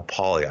of Cal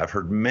Poly. I've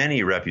heard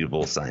many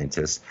reputable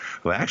scientists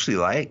who actually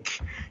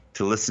like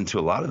to listen to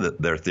a lot of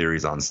their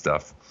theories on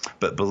stuff,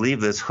 but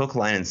believe this hook,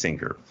 line, and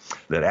sinker,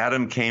 that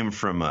Adam came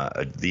from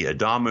the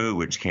Adamu,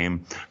 which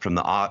came from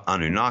the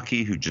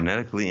Anunnaki, who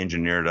genetically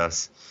engineered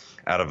us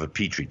out of a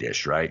petri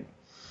dish, right?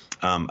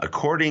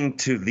 According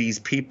to these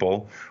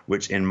people,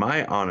 which in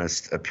my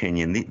honest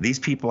opinion, these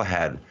people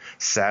had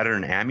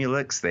Saturn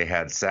amulets, they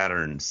had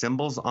Saturn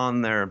symbols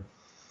on their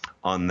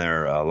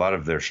a lot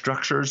of their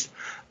structures.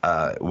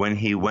 When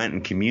he went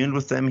and communed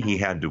with them, he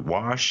had to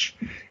wash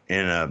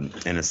in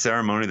a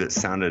ceremony that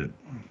sounded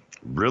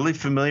really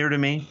familiar to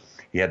me.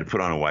 He had to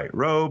put on a white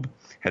robe,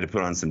 had to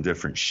put on some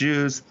different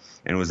shoes,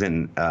 and was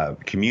in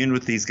communed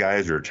with these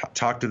guys or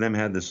talked to them.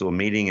 Had this little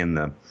meeting in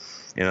a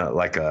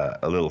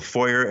little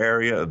foyer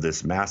area of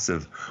this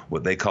massive,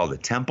 what they called a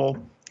temple.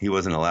 He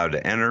wasn't allowed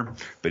to enter,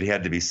 but he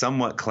had to be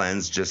somewhat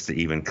cleansed just to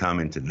even come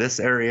into this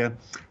area.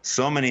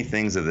 So many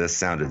things of this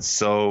sounded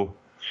so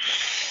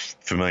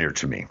familiar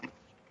to me.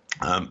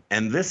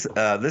 And this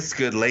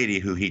good lady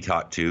who he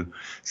talked to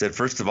said,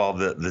 first of all,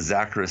 the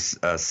Zacharias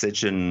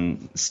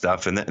Sitchin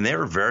stuff, and they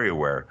were very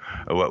aware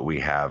of what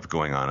we have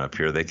going on up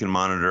here. They can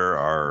monitor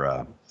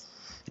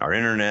our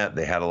internet.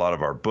 They had a lot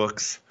of our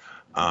books.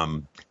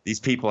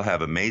 These people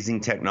have amazing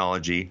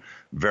technology,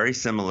 very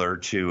similar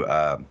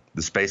to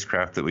the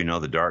spacecraft that we know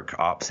the dark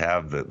ops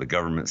have, the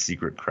government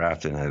secret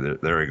craft, and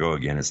there we go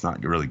again. It's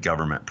not really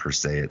government per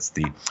se; it's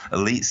the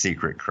elite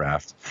secret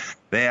craft.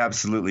 They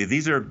absolutely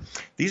these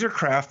are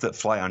craft that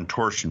fly on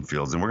torsion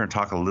fields, and we're going to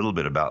talk a little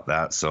bit about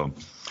that. So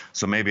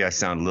maybe I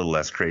sound a little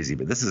less crazy,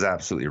 but this is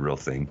absolutely a real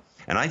thing.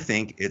 And I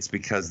think it's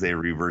because they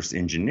reverse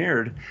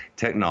engineered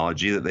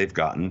technology that they've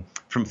gotten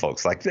from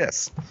folks like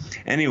this.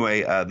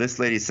 Anyway, this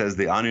lady says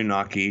the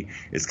Anunnaki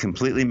is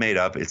completely made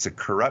up. It's a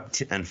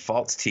corrupt and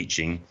false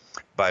teaching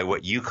by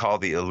what you call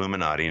the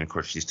Illuminati. And of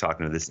course, she's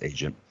talking to this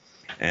agent.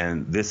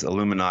 And this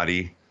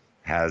Illuminati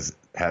has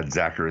had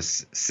Zecharia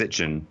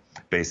Sitchin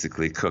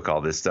basically cook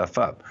all this stuff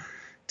up.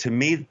 To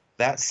me,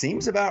 that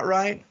seems about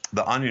right.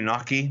 The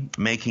Anunnaki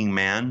making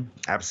man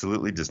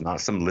absolutely does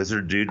not some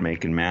lizard dude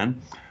making man.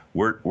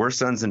 We're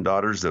sons and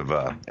daughters of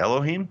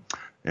Elohim,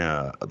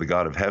 the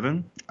God of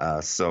heaven.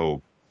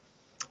 So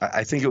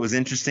I think it was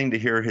interesting to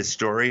hear his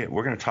story.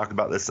 We're going to talk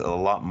about this a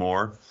lot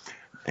more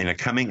in a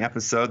coming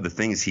episode, the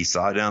things he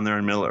saw down there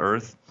in Middle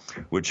Earth,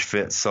 which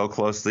fit so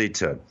closely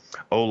to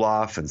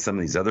Olaf and some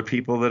of these other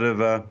people that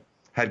have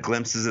had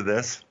glimpses of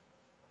this.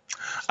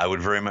 I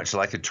would very much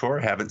like a tour.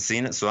 Haven't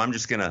seen it, so I'm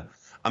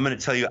going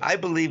to tell you, I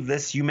believe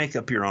this. You make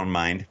up your own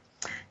mind.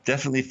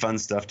 Definitely fun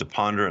stuff to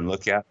ponder and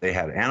look at. They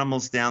had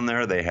animals down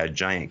there. They had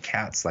giant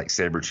cats like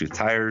saber-toothed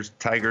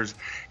tigers,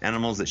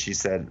 animals that she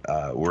said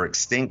were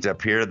extinct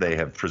up here. They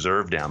have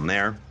preserved down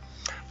there.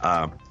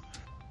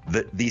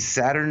 These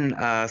Saturn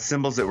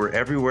symbols that were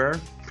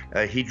everywhere,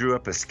 he drew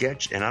up a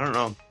sketch, and I don't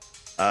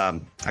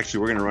know.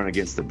 Actually, we're going to run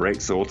against the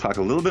break, so we'll talk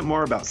a little bit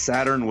more about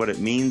Saturn, what it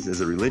means as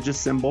a religious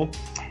symbol,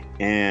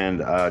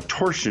 and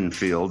torsion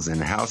fields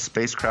and how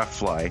spacecraft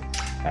fly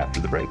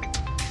after the break.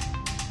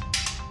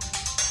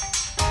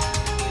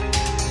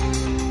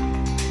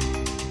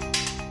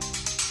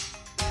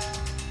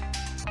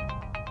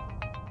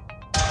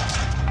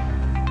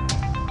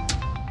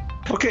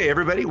 Okay,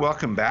 everybody,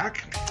 welcome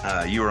back.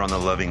 You are on the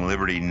Loving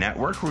Liberty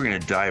Network. We're going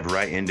to dive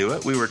right into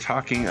it. We were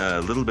talking a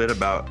little bit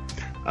about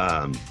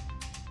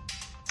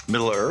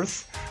Middle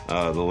Earth,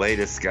 the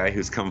latest guy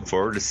who's come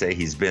forward to say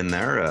he's been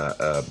there,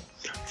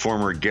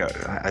 former,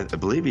 I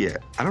believe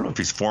I don't know if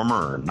he's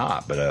former or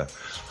not, but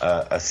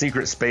a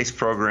secret space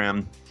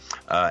program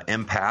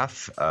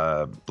empath.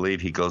 I believe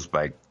he goes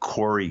by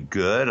Corey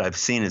Good. I've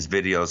seen his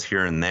videos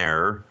here and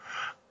there.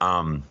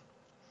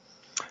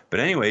 But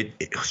anyway,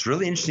 it was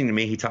really interesting to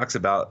me. He talks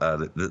about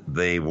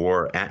they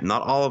wore,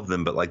 not all of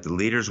them, but like the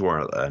leaders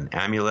wore an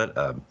amulet,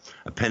 a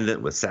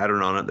pendant with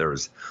Saturn on it. There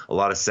was a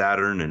lot of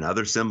Saturn and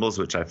other symbols,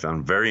 which I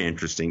found very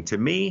interesting. To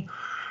me,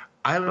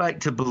 I like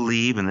to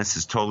believe, and this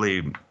is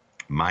totally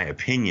my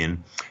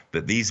opinion,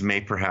 that these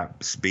may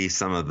perhaps be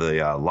some of the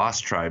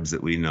lost tribes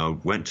that we know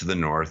went to the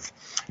north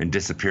and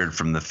disappeared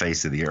from the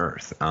face of the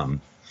earth.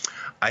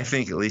 I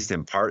think, at least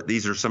in part,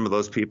 these are some of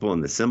those people,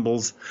 and the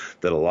symbols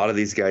that a lot of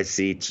these guys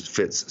see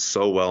fits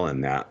so well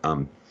in that.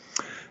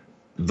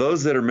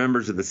 Those that are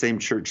members of the same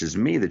church as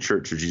me, the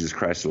Church of Jesus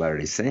Christ of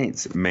Latter-day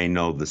Saints, may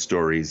know the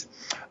stories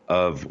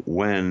of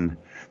when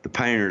the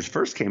pioneers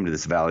first came to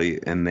this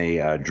valley, and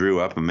they drew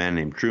up, a man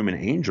named Truman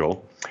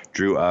Angel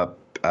drew up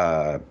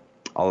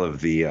all of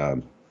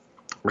the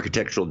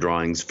architectural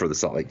drawings for the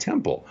Salt Lake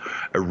Temple.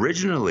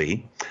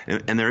 Originally,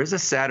 and there is a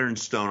Saturn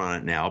stone on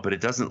it now, but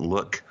it doesn't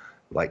look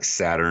like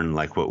Saturn,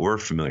 like what we're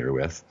familiar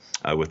with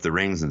the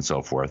rings and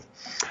so forth.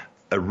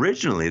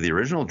 Originally, the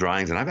original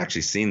drawings, and I've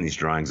actually seen these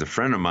drawings. A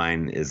friend of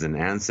mine is an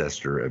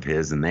ancestor of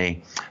his, and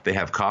they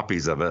have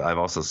copies of it. I've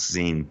also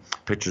seen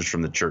pictures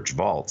from the church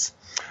vaults.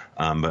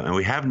 And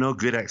we have no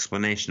good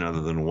explanation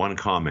other than one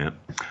comment.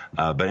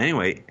 But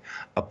anyway,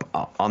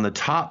 on the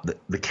top,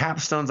 the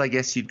capstones, I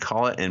guess you'd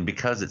call it, and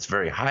because it's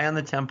very high on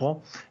the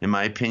temple, in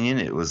my opinion,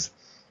 it was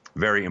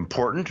very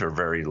important or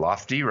very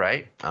lofty,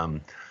 right?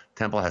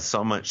 Temple has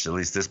so much, at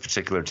least this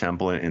particular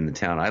temple in the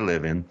town I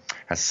live in,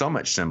 has so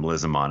much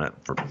symbolism on it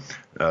for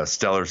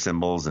stellar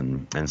symbols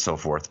and so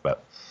forth.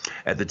 But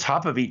at the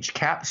top of each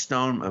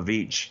capstone of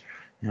each,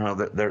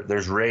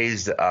 there's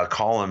raised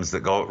columns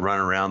that run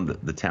around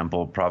the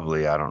temple,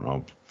 probably, I don't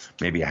know,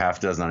 maybe a half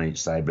dozen on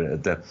each side.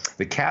 But at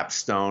the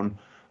capstone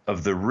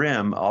of the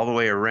rim all the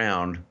way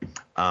around,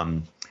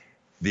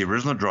 the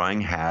original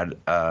drawing had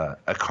a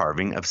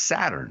carving of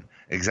Saturn,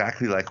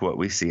 exactly like what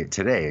we see it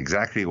today,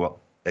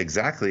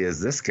 exactly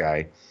as this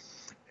guy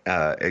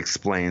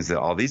explains that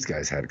all these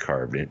guys had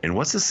carved. And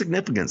what's the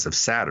significance of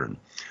Saturn?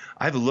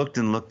 I've looked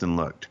and looked and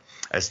looked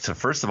as to,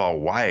 first of all,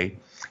 why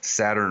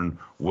Saturn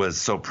was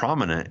so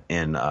prominent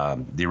in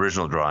the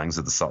original drawings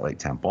of the Salt Lake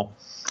Temple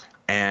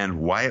and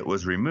why it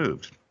was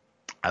removed.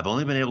 I've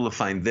only been able to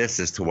find this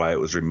as to why it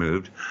was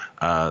removed.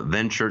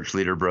 Then church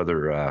leader,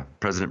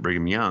 President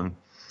Brigham Young,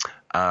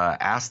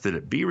 asked that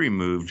it be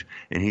removed,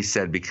 and he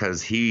said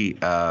because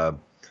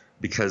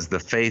the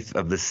faith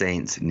of the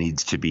saints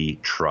needs to be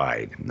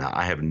tried. Now,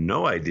 I have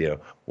no idea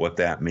what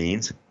that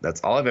means.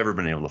 That's all I've ever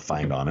been able to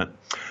find on it.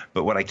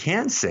 But what I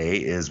can say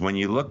is when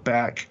you look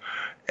back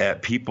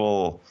at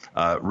people,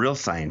 real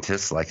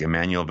scientists like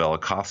Immanuel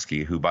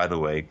Velikovsky, who, by the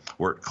way,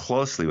 worked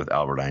closely with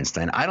Albert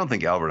Einstein. I don't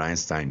think Albert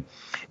Einstein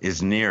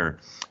is near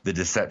the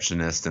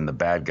deceptionist and the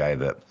bad guy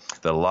that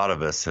a lot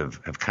of us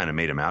have kind of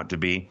made him out to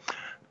be.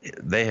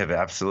 They have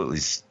absolutely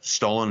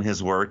stolen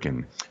his work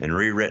and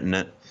rewritten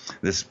it.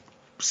 This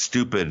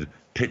stupid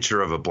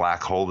picture of a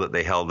black hole that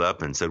they held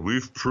up and said,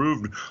 we've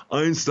proved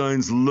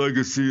Einstein's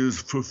legacy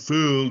is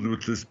fulfilled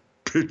with this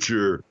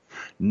picture.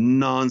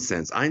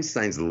 Nonsense.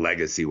 Einstein's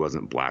legacy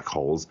wasn't black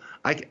holes.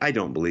 I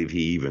don't believe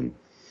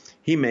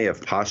he may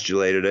have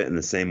postulated it in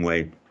the same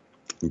way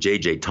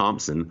J.J.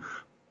 Thomson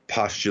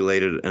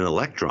postulated an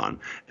electron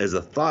as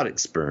a thought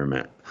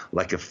experiment,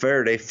 like a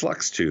Faraday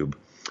flux tube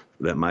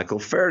that Michael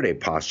Faraday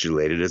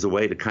postulated as a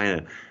way to kind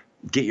of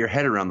get your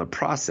head around the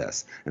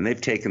process. And they've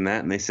taken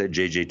that and they said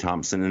J.J.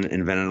 Thomson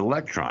invented an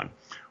electron,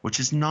 which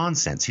is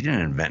nonsense. He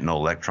didn't invent an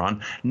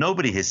electron.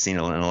 Nobody has seen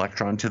an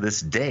electron to this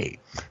day.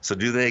 So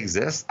do they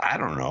exist? I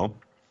don't know.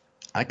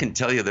 I can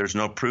tell you there's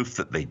no proof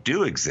that they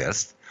do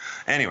exist.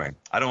 Anyway,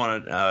 I don't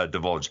want to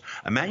divulge.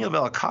 Immanuel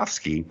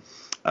Velikovsky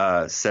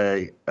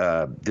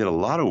did a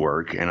lot of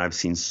work, and I've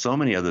seen so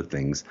many other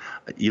things.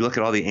 You look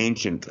at all the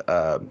ancient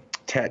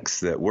texts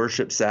that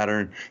worship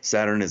Saturn.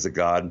 Saturn is a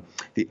god.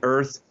 The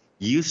Earth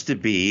used to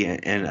be,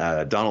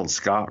 and Donald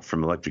Scott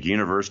from Electric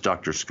Universe,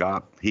 Dr.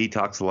 Scott, he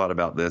talks a lot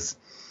about this.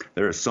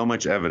 There is so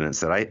much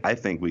evidence that I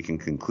think we can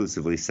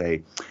conclusively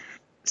say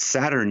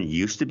Saturn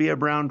used to be a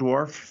brown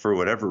dwarf for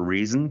whatever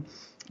reason.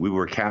 We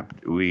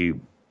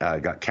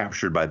got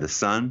captured by the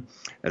sun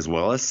as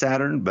well as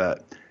Saturn,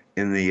 but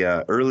in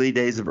the early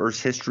days of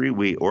Earth's history,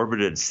 we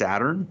orbited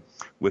Saturn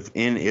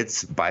within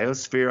its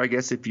biosphere, I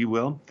guess, if you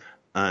will.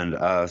 And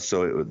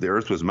so the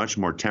Earth was much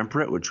more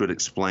temperate, which would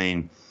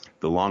explain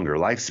the longer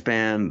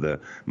lifespan, the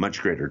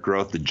much greater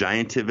growth, the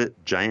giantism,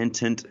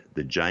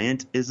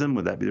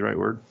 would that be the right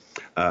word?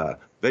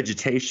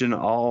 Vegetation,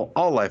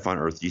 all life on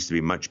Earth used to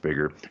be much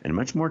bigger and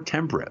much more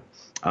temperate.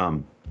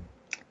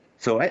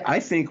 So I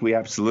think we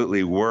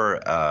absolutely were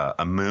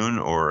a moon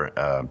or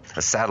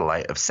a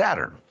satellite of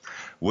Saturn,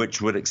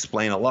 which would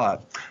explain a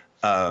lot.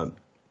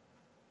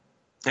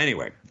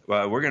 Anyway,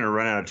 we're going to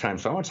run out of time,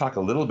 so I want to talk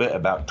a little bit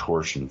about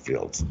torsion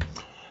fields.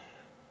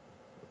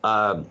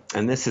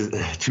 And this is,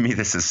 to me,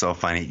 this is so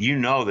funny. You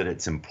know that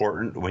it's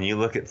important when you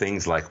look at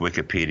things like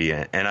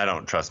Wikipedia, and I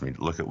don't, trust me,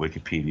 look at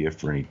Wikipedia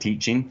for any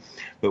teaching,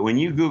 but when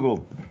you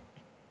Google,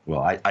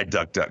 well, I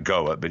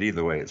DuckDuckGo it, but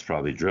either way, it's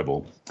probably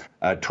Dribble,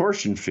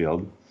 torsion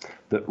field,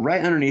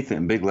 right underneath it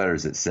in big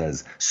letters, it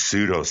says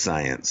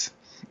pseudoscience.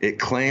 It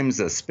claims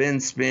a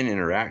spin-spin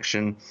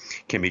interaction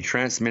can be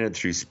transmitted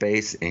through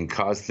space and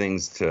cause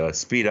things to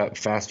speed up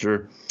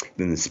faster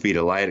than the speed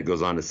of light. It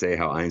goes on to say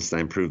how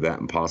Einstein proved that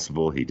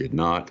impossible. He did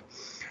not.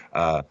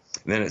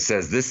 Then it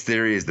says this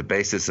theory is the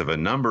basis of a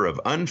number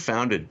of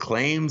unfounded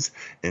claims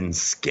and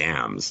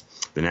scams.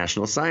 The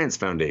National Science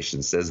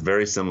Foundation says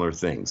very similar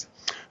things.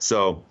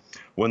 So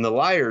when the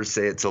liars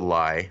say it's a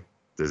lie,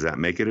 does that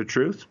make it a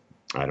truth?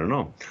 I don't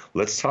know.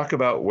 Let's talk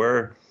about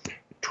where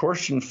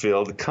torsion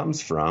field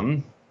comes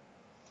from.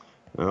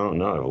 Oh,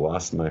 no, I've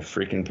lost my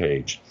freaking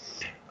page.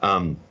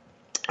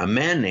 A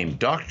man named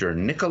Dr.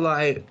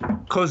 Nikolai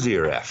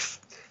Kozyrev.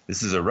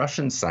 This is a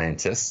Russian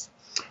scientist.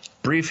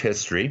 Brief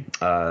history.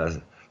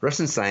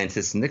 Russian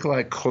scientist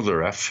Nikolai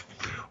Kozyrev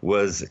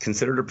was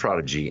considered a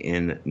prodigy.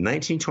 In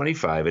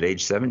 1925, at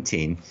age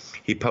 17,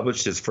 he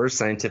published his first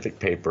scientific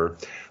paper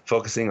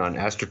focusing on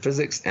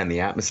astrophysics and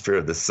the atmosphere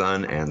of the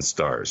sun and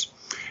stars.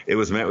 It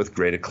was met with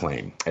great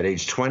acclaim. At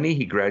age 20,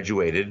 he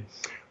graduated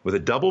with a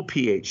double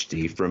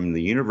PhD from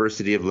the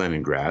University of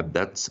Leningrad.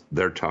 That's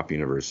their top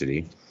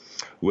university.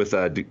 With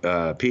a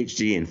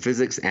PhD in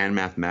physics and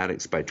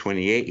mathematics. By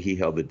 28, he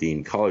held the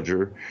Dean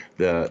Colliger,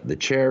 the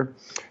chair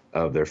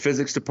of their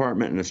physics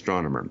department, and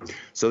astronomer.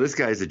 So this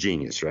guy is a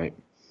genius, right?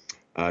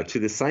 To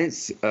the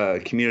science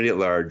community at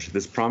large,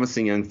 this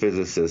promising young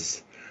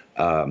physicist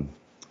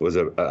was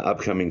an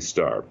upcoming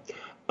star.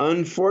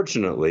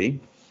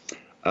 Unfortunately,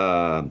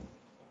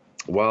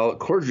 while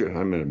Kozyrev,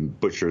 I'm going to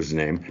butcher his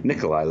name,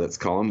 Nikolai, let's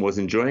call him, was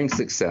enjoying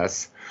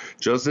success,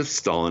 Joseph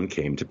Stalin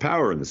came to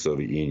power in the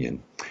Soviet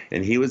Union.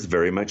 And he was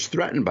very much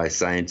threatened by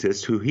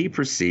scientists who he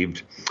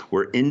perceived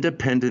were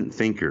independent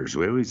thinkers.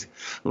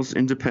 Those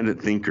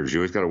independent thinkers,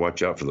 you always got to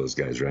watch out for those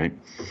guys, right?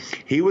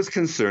 He was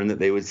concerned that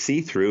they would see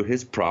through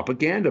his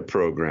propaganda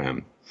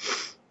program.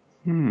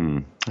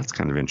 That's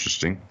kind of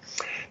interesting.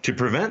 To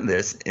prevent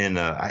this,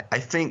 I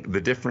think the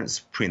difference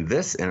between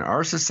this and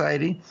our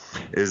society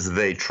is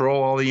they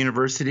troll all the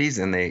universities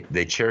and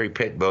they cherry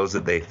pick those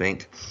that they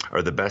think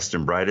are the best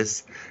and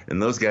brightest. And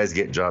those guys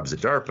get jobs at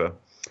DARPA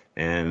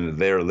and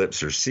their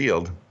lips are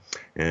sealed.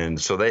 And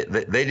so they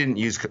don't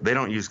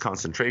use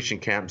concentration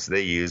camps.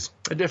 They use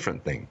a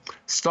different thing.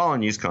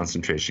 Stalin used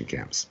concentration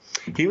camps.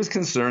 He was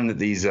concerned that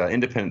these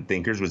independent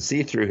thinkers would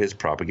see through his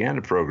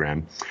propaganda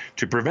program.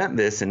 To prevent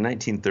this, in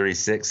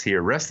 1936, he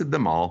arrested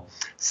them all,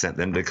 sent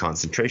them to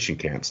concentration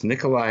camps.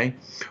 Nikolai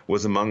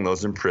was among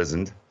those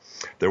imprisoned.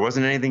 There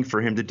wasn't anything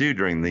for him to do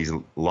during these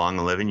long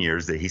 11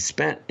 years that he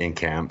spent in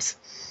camps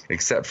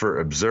except for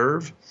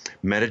observe,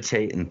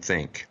 meditate, and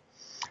think.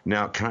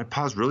 Now, can I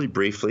pause really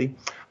briefly?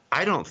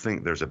 I don't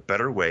think there's a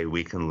better way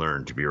we can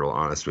learn, to be real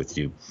honest with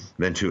you,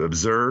 than to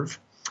observe,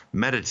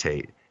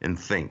 meditate, and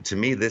think. To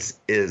me, this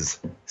is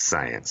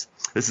science.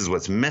 This is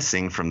what's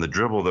missing from the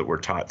dribble that we're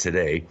taught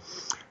today.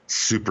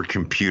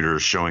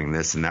 Supercomputers showing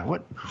this and that.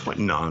 What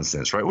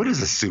nonsense, right? What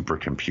is a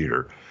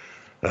supercomputer?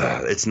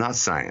 It's not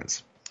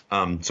science.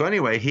 So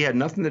anyway, he had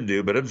nothing to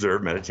do but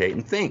observe, meditate,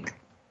 and think.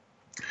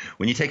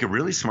 When you take a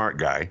really smart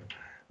guy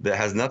that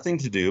has nothing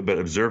to do but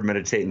observe,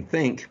 meditate, and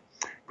think,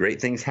 great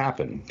things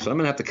happen. So I'm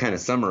going to have to kind of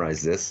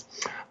summarize this.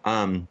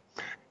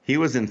 He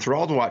was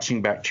enthralled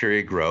watching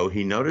bacteria grow.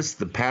 He noticed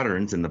the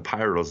patterns in the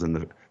spirals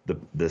and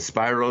the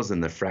spirals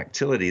and the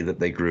fractility that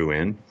they grew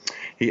in.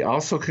 He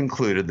also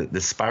concluded that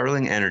the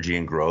spiraling energy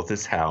and growth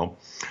is how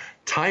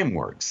time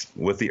works,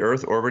 with the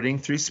Earth orbiting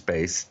through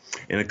space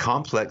in a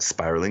complex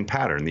spiraling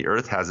pattern. The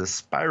Earth has a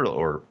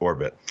spiral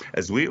orbit.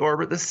 As we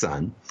orbit the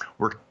sun,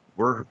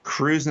 we're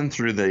cruising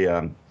through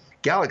the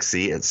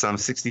galaxy at some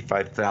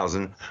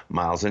 65,000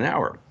 miles an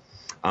hour.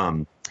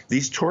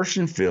 These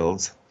torsion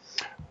fields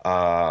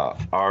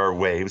are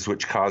waves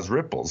which cause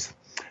ripples.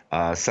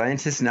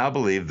 Scientists now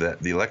believe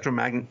that the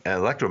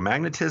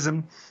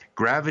electromagnetism,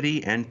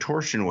 gravity, and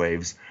torsion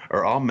waves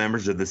are all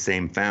members of the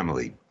same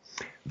family.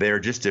 They are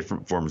just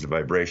different forms of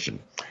vibration.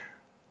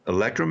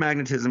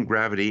 Electromagnetism,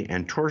 gravity,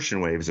 and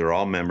torsion waves are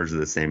all members of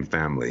the same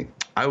family.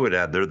 I would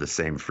add they're the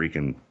same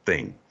freaking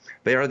thing.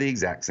 They are the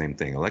exact same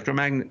thing.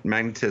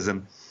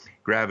 Electromagnetism,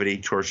 gravity,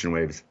 torsion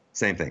waves,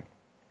 same thing.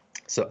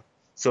 So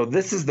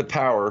this is the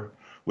power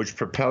which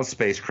propels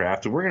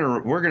spacecraft.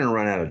 We're gonna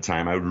run out of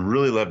time. I would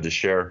really love to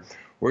share.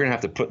 We're gonna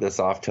have to put this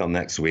off till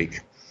next week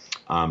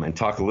and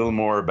talk a little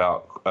more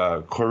about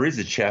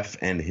Koryzhev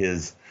and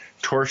his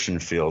torsion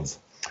fields,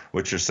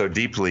 which are so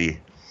deeply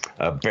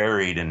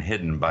buried and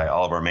hidden by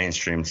all of our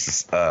mainstream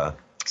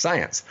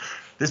science.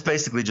 This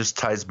basically just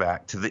ties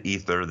back to the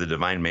ether, the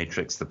divine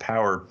matrix, the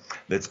power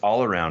that's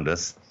all around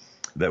us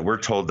that we're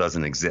told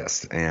doesn't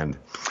exist. And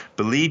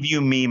believe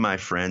you me, my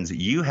friends,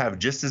 you have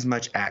just as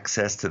much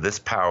access to this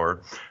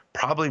power,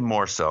 probably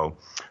more so,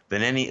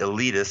 than any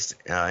elitist,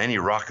 any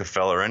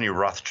Rockefeller, any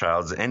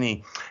Rothschilds,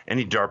 any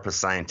DARPA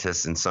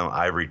scientists in some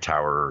ivory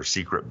tower or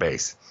secret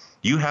base.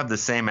 You have the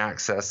same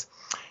access.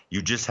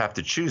 You just have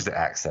to choose to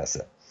access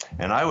it.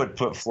 And I would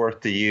put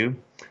forth to you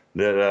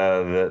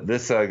that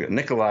this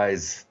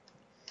Nikolai's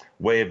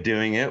way of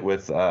doing it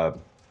with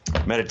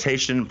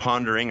meditation,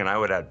 pondering, and I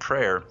would add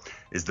prayer,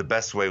 is the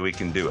best way we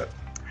can do it.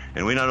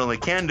 And we not only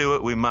can do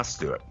it, we must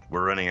do it.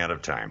 We're running out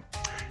of time.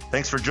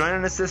 Thanks for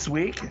joining us this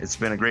week. It's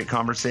been a great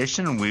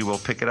conversation, and we will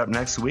pick it up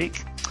next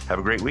week. Have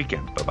a great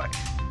weekend.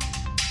 Bye-bye.